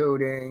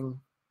 decoding,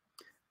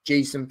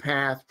 JSON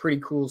path,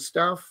 pretty cool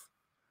stuff.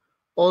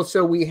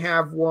 Also, we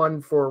have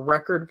one for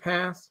record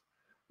path.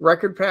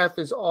 Record path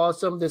is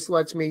awesome. This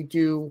lets me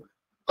do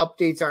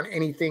updates on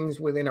anything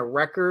within a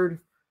record.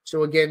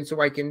 So again,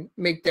 so I can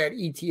make that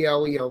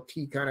ETL,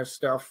 ELT kind of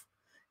stuff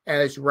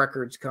as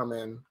records come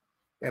in.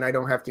 And I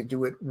don't have to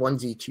do it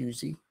onesie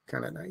twosie,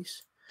 kind of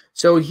nice.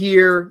 So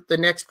here, the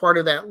next part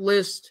of that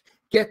list,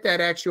 get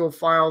that actual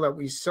file that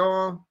we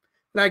saw.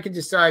 And I can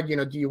decide,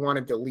 do you want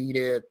to delete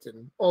it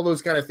and all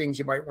those kind of things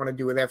you might want to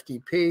do with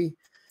FTP.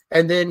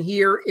 And then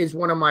here is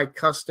one of my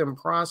custom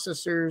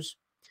processors.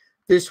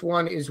 This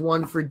one is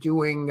one for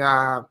doing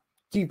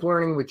deep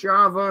learning with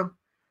Java.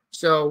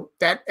 So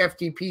that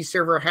FTP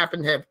server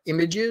happened to have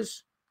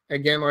images.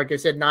 Again, like I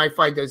said,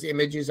 NiFi does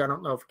images. I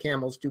don't know if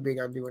Camel's too big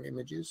on doing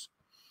images.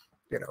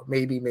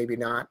 Maybe, maybe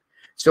not.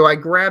 So I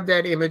grabbed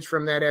that image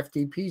from that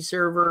FTP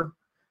server.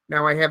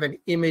 Now I have an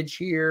image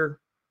here,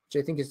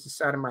 which I think is the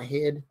side of my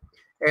head.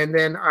 And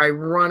then I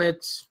run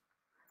it.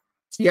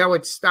 See how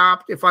it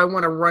stopped? If I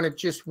want to run it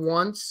just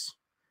once,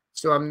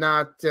 so I'm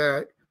not,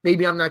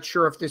 maybe I'm not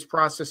sure if this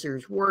processor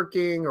is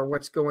working or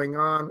what's going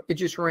on. It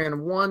just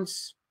ran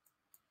once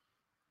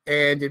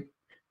and it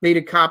made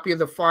a copy of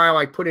the file.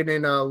 I put it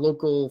in a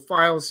local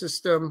file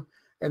system,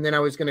 and then I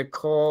was going to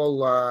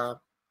call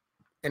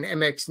an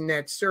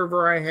MXNet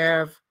server I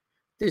have.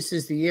 This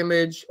is the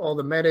image, all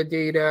the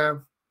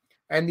metadata,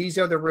 and these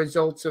are the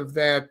results of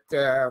that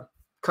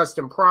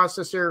custom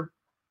processor.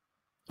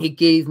 It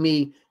gave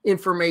me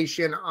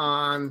information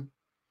on,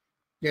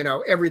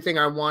 everything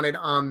I wanted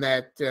on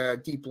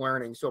that deep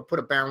learning. So I put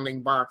a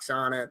bounding box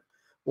on it.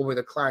 What were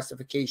the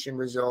classification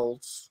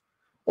results?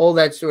 All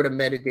that sort of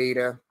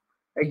metadata.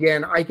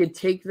 Again, I could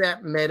take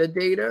that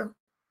metadata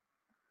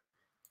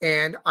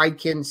and I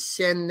can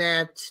send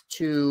that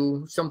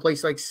to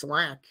someplace like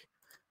Slack.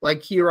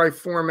 Like here, I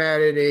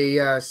formatted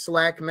a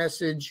Slack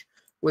message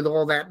with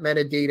all that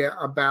metadata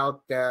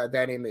about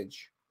that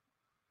image.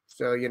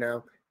 So,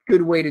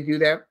 good way to do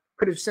that.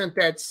 Could have sent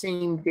that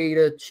same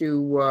data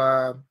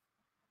to,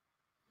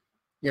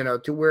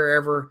 to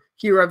wherever.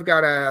 Here, I've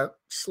got a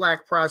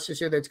Slack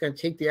processor that's going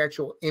to take the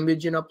actual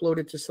image and upload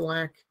it to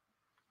Slack.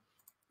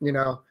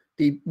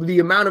 The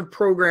amount of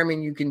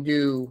programming you can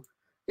do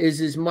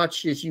is as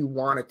much as you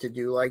want it to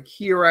do. Like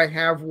here I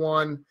have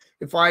one.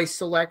 If I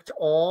select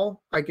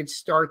all, I could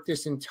start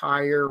this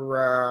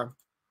entire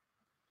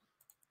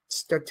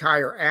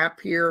app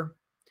here.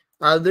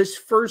 This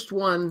first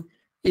one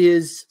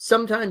is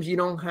sometimes you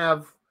don't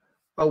have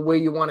a way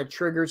you want to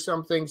trigger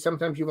something.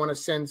 Sometimes you want to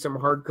send some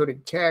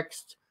hard-coded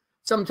text.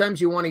 Sometimes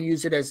you want to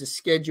use it as a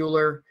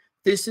scheduler.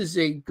 This is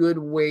a good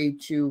way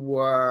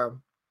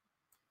to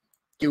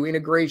do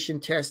integration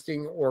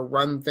testing or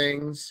run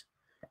things.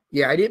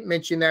 Yeah, I didn't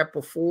mention that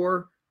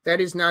before. That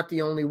is not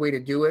the only way to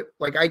do it.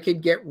 Like I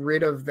could get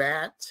rid of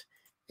that.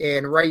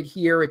 And right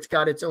here, it's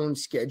got its own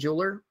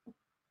scheduler.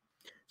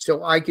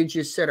 So I could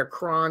just set a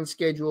cron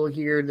schedule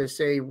here to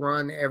say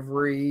run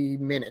every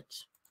minute.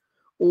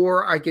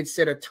 Or I could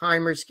set a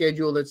timer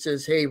schedule that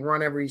says, hey,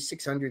 run every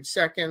 600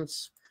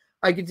 seconds.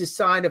 I could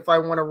decide if I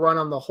want to run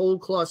on the whole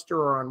cluster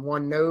or on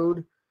one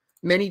node.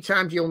 Many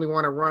times you only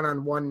want to run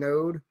on one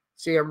node.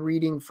 Say I'm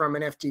reading from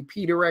an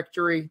FTP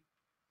directory.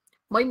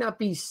 Might not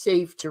be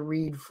safe to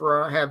read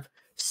have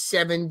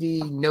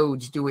 70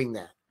 nodes doing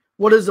that.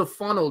 What does a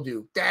funnel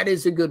do? That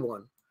is a good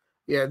one.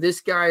 Yeah,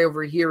 this guy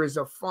over here is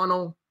a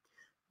funnel.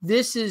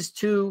 This is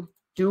to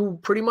do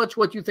pretty much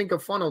what you think a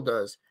funnel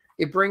does.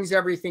 It brings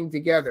everything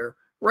together.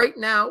 Right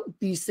now,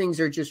 these things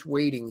are just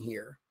waiting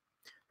here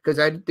because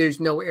there's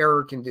no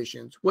error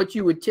conditions. What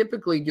you would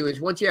typically do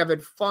is once you have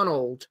it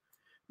funneled,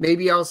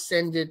 maybe I'll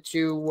send it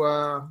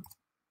to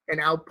an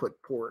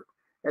output port,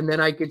 and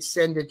then I could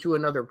send it to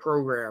another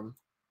program.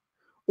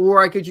 Or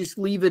I could just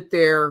leave it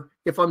there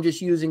if I'm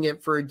just using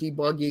it for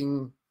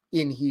debugging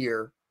in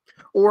here.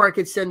 Or I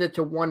could send it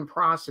to one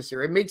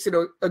processor. It makes it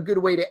a good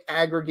way to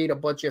aggregate a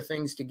bunch of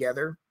things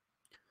together.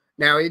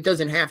 Now, it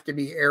doesn't have to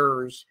be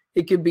errors.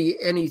 It could be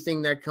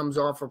anything that comes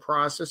off a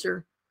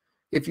processor.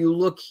 If you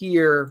look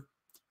here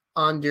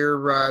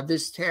under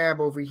this tab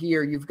over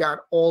here, you've got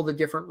all the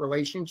different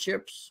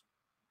relationships.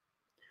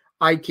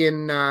 I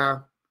can,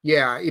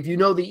 if you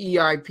know the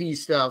EIP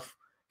stuff,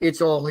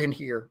 it's all in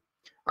here.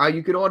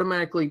 You could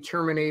automatically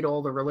terminate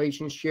all the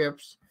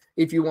relationships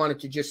if you wanted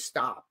to just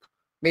stop.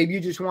 Maybe you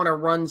just want to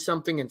run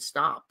something and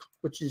stop,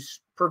 which is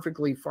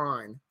perfectly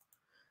fine.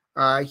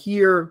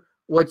 Here,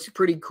 what's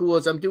pretty cool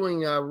is I'm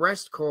doing a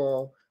REST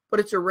call, but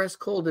it's a REST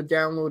call to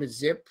download a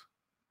zip.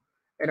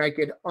 And I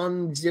could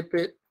unzip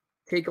it,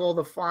 take all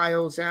the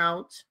files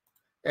out,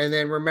 and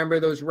then remember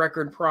those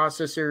record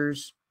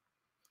processors,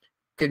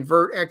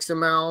 convert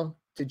XML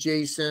to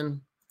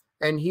JSON.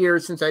 And here,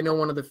 since I know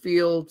one of the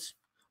fields,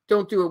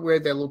 don't do it where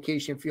the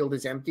location field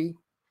is empty.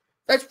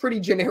 that's pretty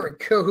generic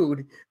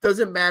code.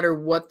 Doesn't matter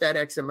what that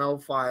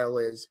XML file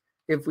is.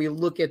 If we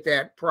look at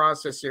that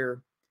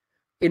processor,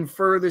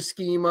 infer the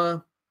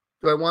schema,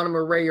 do I want them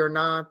array or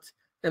not,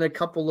 and a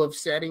couple of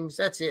settings,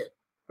 that's it.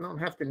 I don't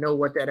have to know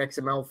what that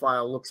XML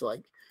file looks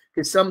like,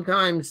 because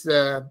sometimes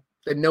the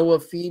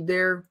NOAA feed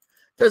there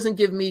doesn't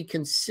give me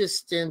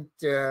consistent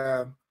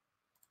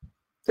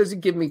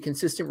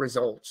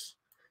results.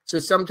 So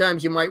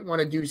sometimes you might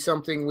want to do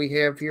something. We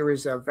have here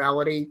is a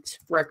validate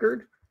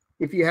record.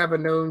 If you have a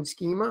known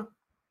schema,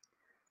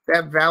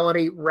 that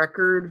validate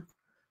record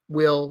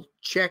will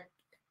check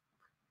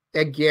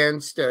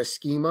against a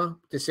schema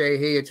to say,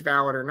 hey, it's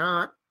valid or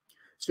not.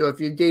 So if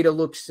your data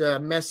looks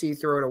messy,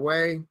 throw it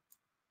away.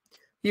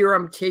 Here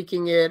I'm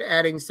taking it,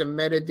 adding some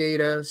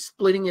metadata,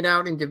 splitting it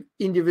out into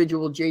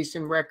individual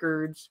JSON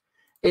records.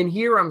 And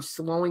here I'm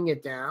slowing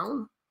it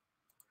down.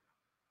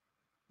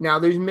 Now,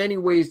 there's many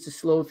ways to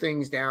slow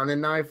things down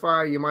in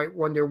NiFi. You might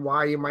wonder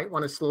why you might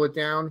want to slow it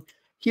down.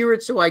 Here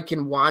it's so I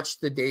can watch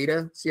the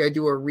data. See, I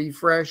do a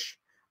refresh.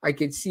 I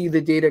can see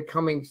the data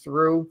coming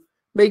through.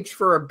 Makes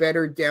for a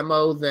better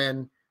demo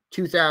than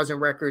 2,000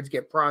 records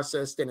get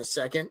processed in a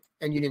second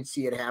and you didn't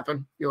see it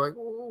happen. You're like,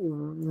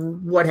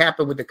 what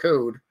happened with the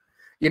code?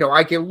 You know,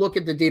 I can look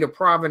at the data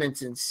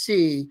provenance and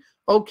see,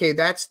 okay,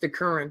 that's the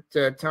current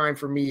time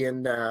for me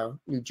in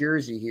New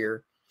Jersey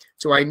here.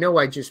 So I know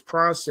I just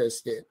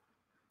processed it.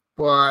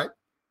 But,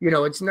 you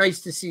know, it's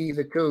nice to see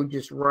the code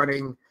just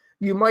running.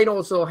 You might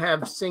also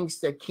have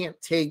syncs that can't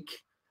take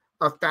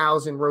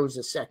 1,000 rows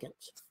a second.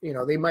 You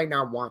know, they might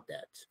not want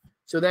that.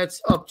 So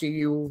that's up to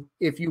you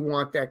if you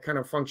want that kind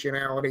of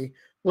functionality.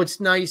 What's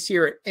nice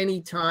here, at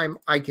any time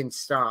I can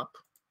stop.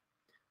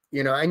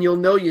 You know, and you'll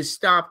know you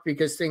stopped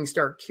because things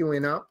start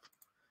queuing up.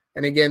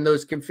 And again,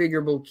 those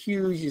configurable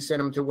queues, you set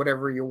them to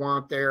whatever you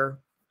want there.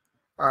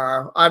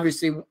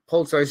 Obviously,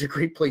 Pulsar is a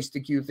great place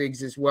to queue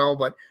things as well,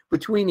 but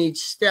between each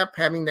step,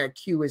 having that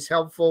queue is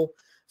helpful.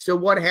 So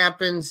what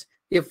happens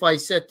if I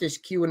set this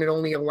queue and it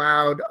only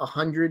allowed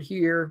 100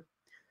 here?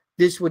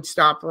 This would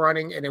stop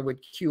running and it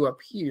would queue up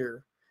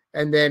here.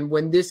 And then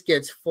when this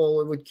gets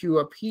full, it would queue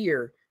up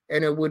here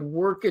and it would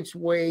work its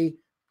way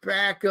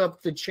back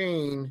up the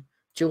chain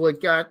till it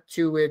got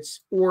to its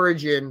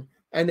origin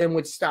and then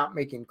would stop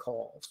making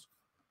calls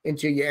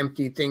until you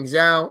empty things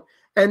out.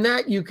 And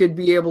that you could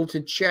be able to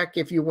check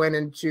if you went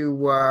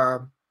into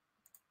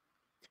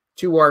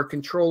to our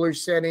controller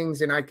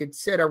settings, and I could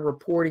set a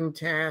reporting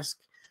task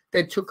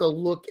that took a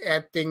look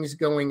at things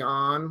going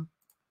on.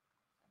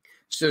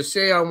 So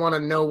say I want to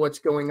know what's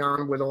going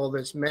on with all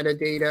this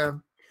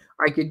metadata.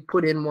 I could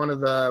put in one of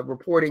the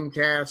reporting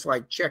tasks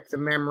like check the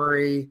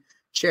memory,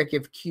 check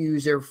if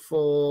queues are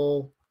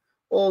full,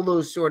 all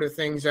those sort of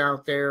things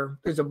out there.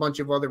 There's a bunch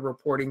of other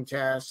reporting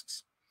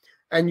tasks.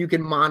 And you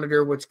can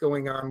monitor what's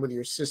going on with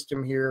your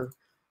system here.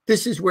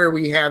 This is where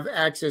we have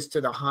access to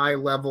the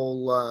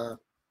high-level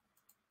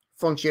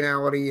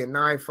functionality in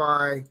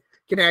NiFi.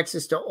 Get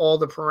access to all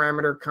the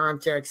parameter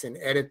contexts and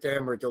edit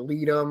them or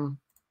delete them.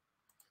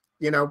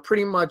 You know,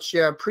 pretty much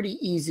pretty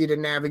easy to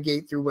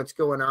navigate through what's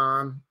going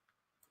on.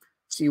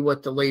 See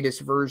what the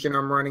latest version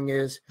I'm running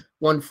is.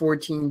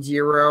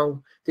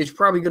 1.14.0. There's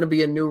probably going to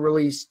be a new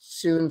release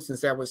soon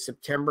since that was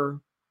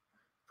September.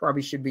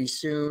 Probably should be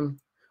soon.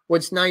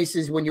 What's nice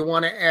is when you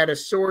want to add a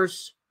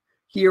source,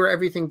 here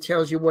everything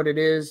tells you what it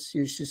is.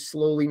 You're just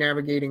slowly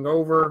navigating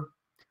over.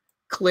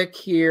 Click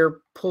here,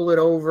 pull it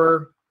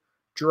over,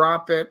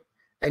 drop it,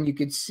 and you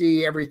can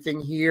see everything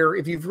here.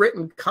 If you've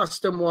written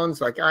custom ones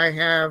like I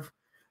have,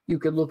 you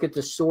can look at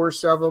the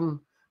source of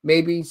them.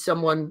 Maybe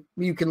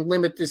you can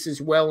limit this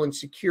as well in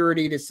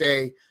security to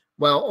say,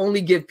 well, only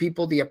give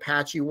people the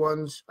Apache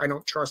ones. I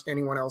don't trust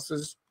anyone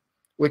else's,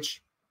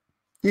 which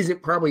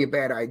isn't probably a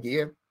bad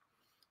idea.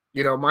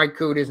 You know, my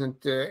code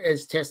isn't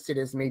as tested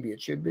as maybe it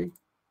should be,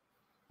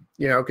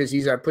 you know, because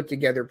these are put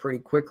together pretty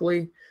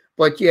quickly.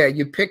 But yeah,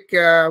 you pick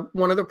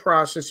one of the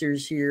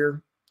processors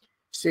here.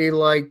 Say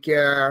like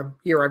here,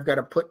 I've got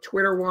to put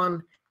Twitter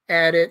one,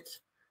 add it,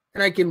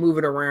 and I can move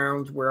it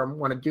around where I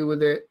want to do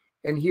with it.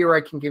 And here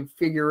I can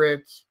configure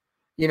it.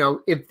 You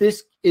know, if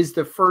this is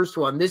the first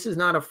one, this is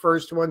not a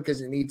first one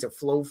because it needs a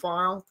flow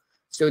file.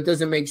 So it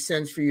doesn't make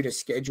sense for you to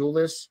schedule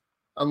this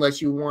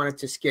unless you want it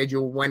to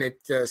schedule when it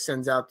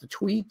sends out the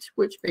tweet,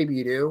 which maybe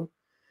you do.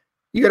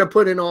 You got to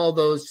put in all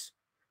those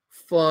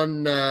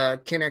fun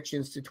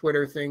connections to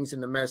Twitter things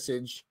in the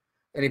message.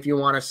 And if you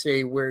want to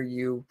say where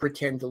you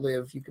pretend to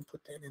live, you could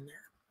put that in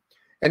there.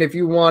 And if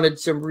you wanted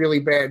some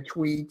really bad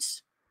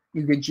tweets,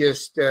 you could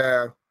just,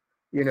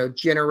 you know,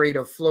 generate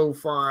a flow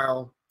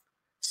file,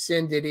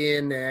 send it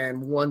in,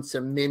 and once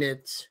a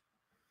minute,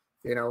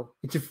 you know,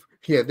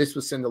 yeah, this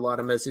will send a lot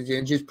of messages.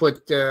 And just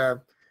put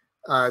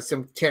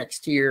some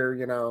text here,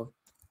 you know,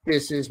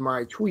 this is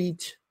my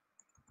tweet.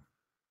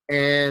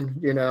 And,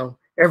 you know,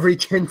 every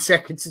 10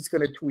 seconds, it's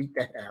going to tweet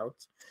that out.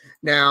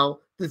 Now,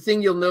 the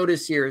thing you'll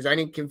notice here is I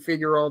didn't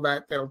configure all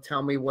that. That'll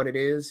tell me what it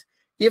is.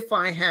 If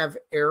I have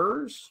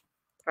errors,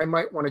 I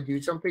might want to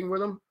do something with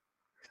them.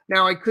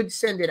 Now, I could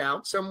send it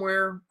out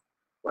somewhere.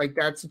 Like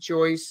that's a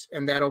choice.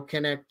 And that'll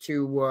connect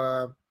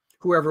to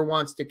whoever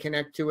wants to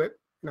connect to it,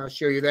 and I'll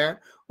show you that.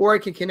 Or I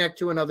can connect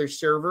to another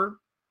server,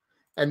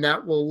 and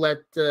that will let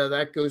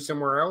that go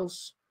somewhere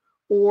else.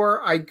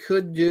 Or I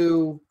could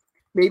do,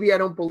 maybe I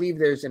don't believe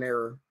there's an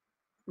error.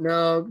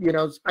 No,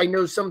 I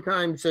know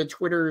sometimes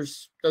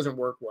Twitter's doesn't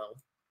work well.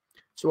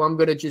 So I'm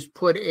going to just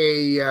put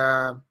a,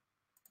 a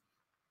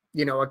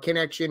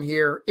connection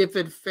here. If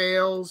it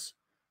fails,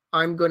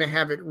 I'm going to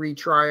have it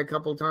retry a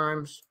couple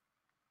times.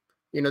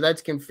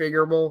 That's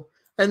configurable.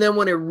 And then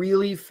when it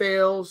really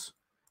fails,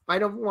 I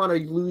don't want to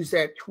lose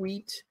that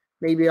tweet.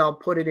 Maybe I'll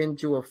put it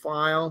into a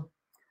file.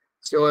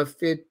 So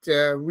if it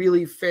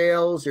really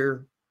fails,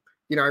 or,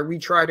 I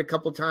retried a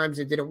couple times,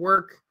 it didn't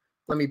work,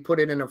 let me put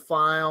it in a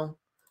file.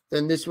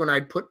 Then this one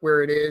I'd put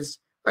where it is.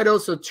 I'd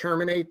also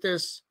terminate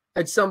this.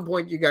 At some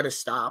point, you got to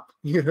stop.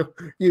 You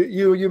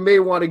may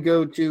want to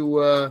go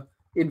to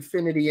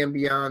infinity and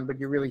beyond, but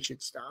you really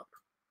should stop.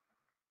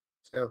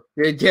 So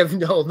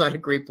definitely not a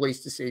great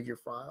place to save your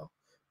file.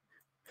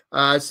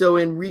 So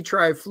in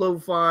retry flow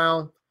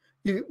file,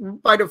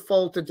 by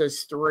default it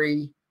does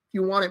 3. If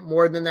you want it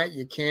more than that,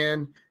 you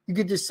can. You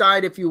could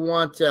decide if you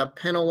want to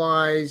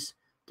penalize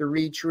the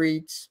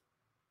retreats.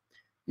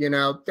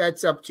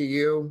 That's up to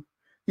you.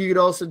 You could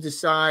also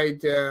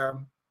decide,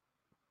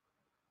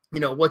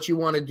 what you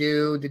want to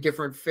do, the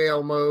different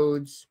fail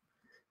modes.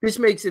 This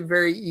makes it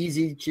very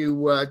easy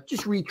to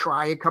just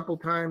retry a couple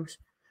times.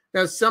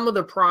 Now, some of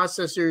the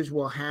processors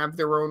will have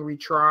their own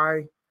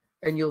retry,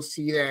 and you'll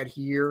see that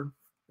here.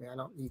 I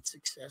don't need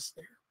success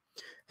there.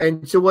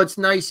 And so what's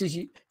nice is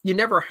you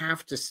never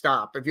have to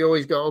stop. If you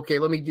always go, okay,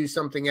 let me do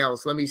something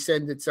else, let me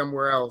send it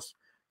somewhere else,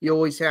 you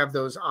always have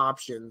those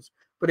options.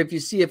 But if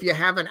you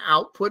have an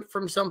output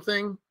from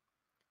something,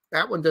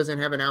 that one doesn't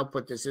have an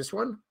output. Does this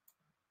one?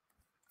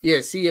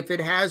 Yeah, see, if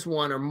it has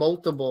one or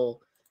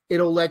multiple,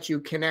 it'll let you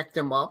connect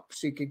them up.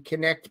 So you can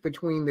connect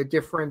between the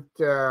different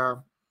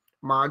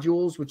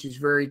modules, which is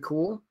very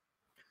cool.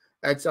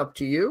 That's up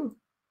to you.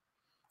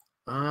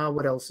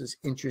 What else is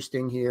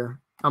interesting here?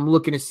 I'm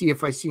looking to see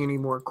if I see any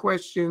more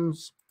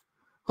questions.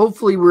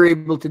 Hopefully we're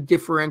able to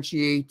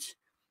differentiate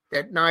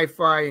that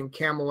NiFi and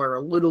Camel are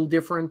a little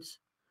different.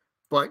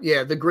 But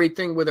yeah, the great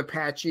thing with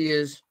Apache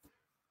is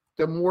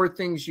the more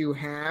things you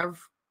have.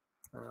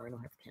 I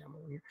don't have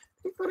Camel here.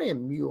 I thought I had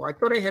Mule. I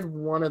thought I had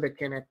one of the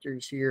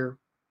connectors here.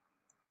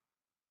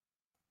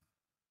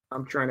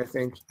 I'm trying to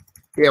think.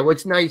 Yeah,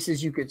 what's nice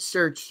is you could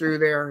search through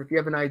there. If you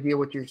have an idea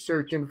what you're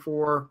searching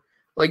for,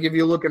 like if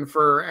you're looking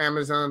for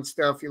Amazon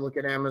stuff, you look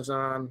at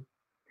Amazon.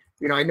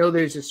 I know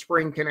there's a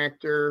Spring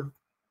connector.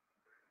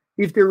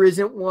 If there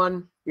isn't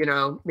one,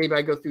 maybe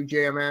I go through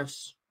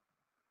JMS.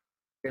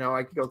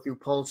 I could go through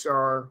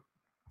Pulsar,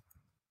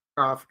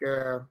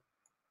 Kafka,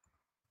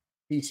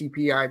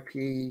 TCP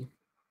IP.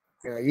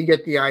 You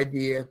get the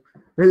idea.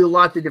 There's a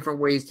lot of different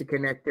ways to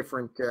connect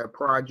different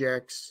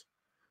projects.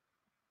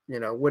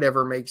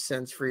 Whatever makes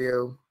sense for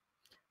you.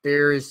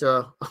 There's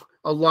a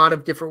lot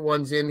of different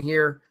ones in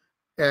here,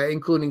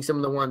 including some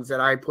of the ones that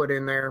I put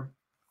in there.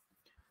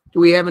 Do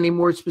we have any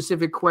more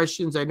specific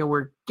questions? I know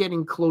we're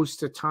getting close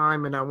to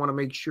time, and I want to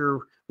make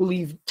sure we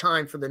leave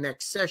time for the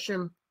next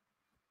session.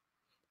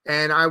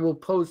 And I will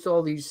post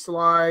all these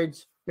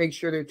slides, make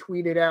sure they're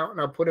tweeted out,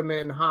 and I'll put them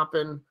in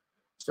Hopin.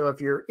 So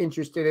if you're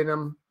interested in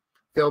them,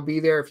 they'll be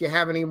there. If you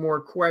have any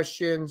more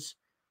questions,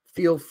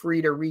 feel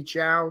free to reach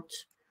out.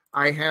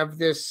 I have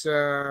this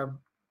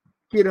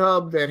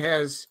GitHub that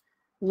has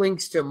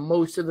links to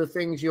most of the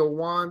things you'll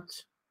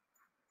want.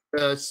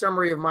 The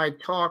summary of my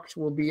talks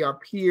will be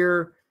up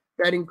here.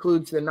 That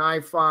includes the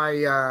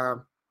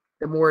NiFi,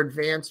 the more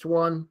advanced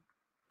one,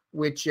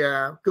 which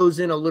goes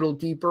in a little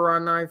deeper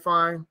on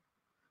NiFi.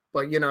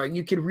 But,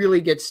 you can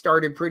really get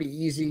started pretty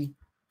easy.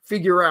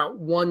 Figure out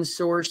one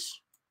source.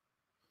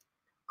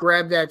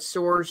 Grab that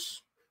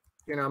source.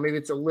 Maybe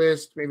it's a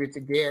list. Maybe it's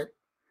a Git.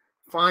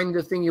 Find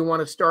the thing you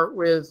want to start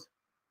with.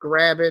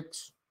 Grab it.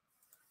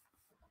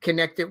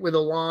 Connect it with a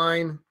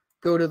line.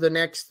 Go to the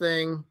next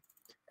thing.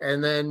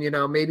 And then,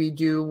 maybe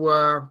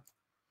do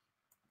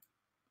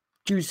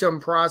some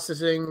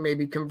processing.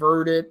 Maybe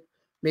convert it.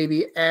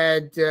 Maybe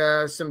add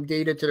some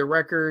data to the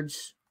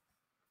records.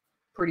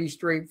 Pretty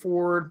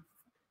straightforward.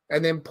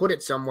 And then put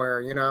it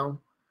somewhere,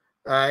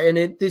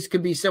 and this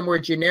could be somewhere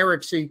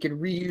generic so you can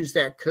reuse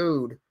that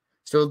code.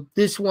 So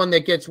this one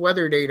that gets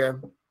weather data,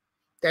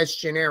 that's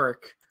generic.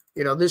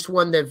 This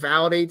one that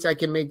validates, I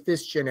can make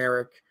this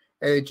generic.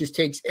 And it just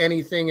takes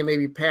anything and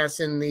maybe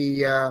pass in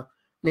the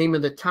name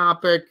of the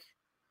topic,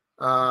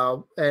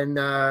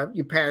 and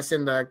you pass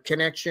in the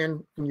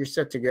connection, and you're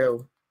set to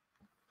go.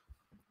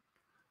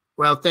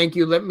 Well, thank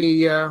you. Let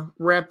me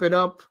wrap it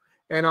up,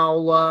 and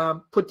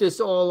I'll put this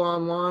all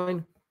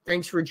online.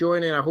 Thanks for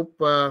joining. I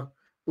hope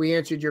we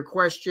answered your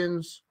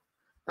questions.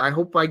 I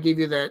hope I gave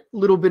you that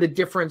little bit of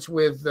difference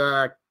with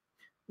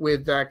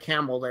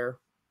Camel there.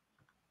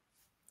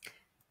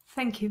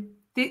 Thank you.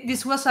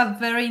 This was a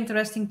very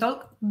interesting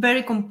talk,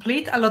 very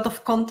complete, a lot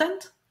of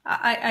content.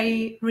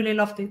 I really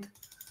loved it.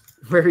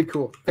 Very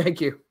cool.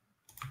 Thank you.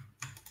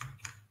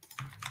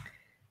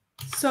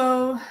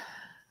 So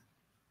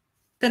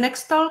The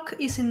next talk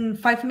is in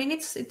 5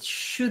 minutes. It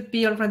should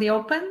be already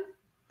open,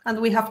 and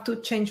we have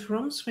to change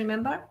rooms,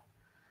 remember?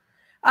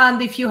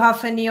 And if you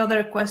have any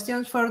other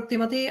questions for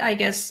Timothy, I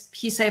guess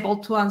he's able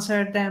to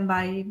answer them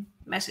by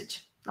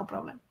message. No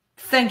problem.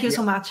 Thank you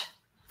so much.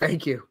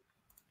 Thank you.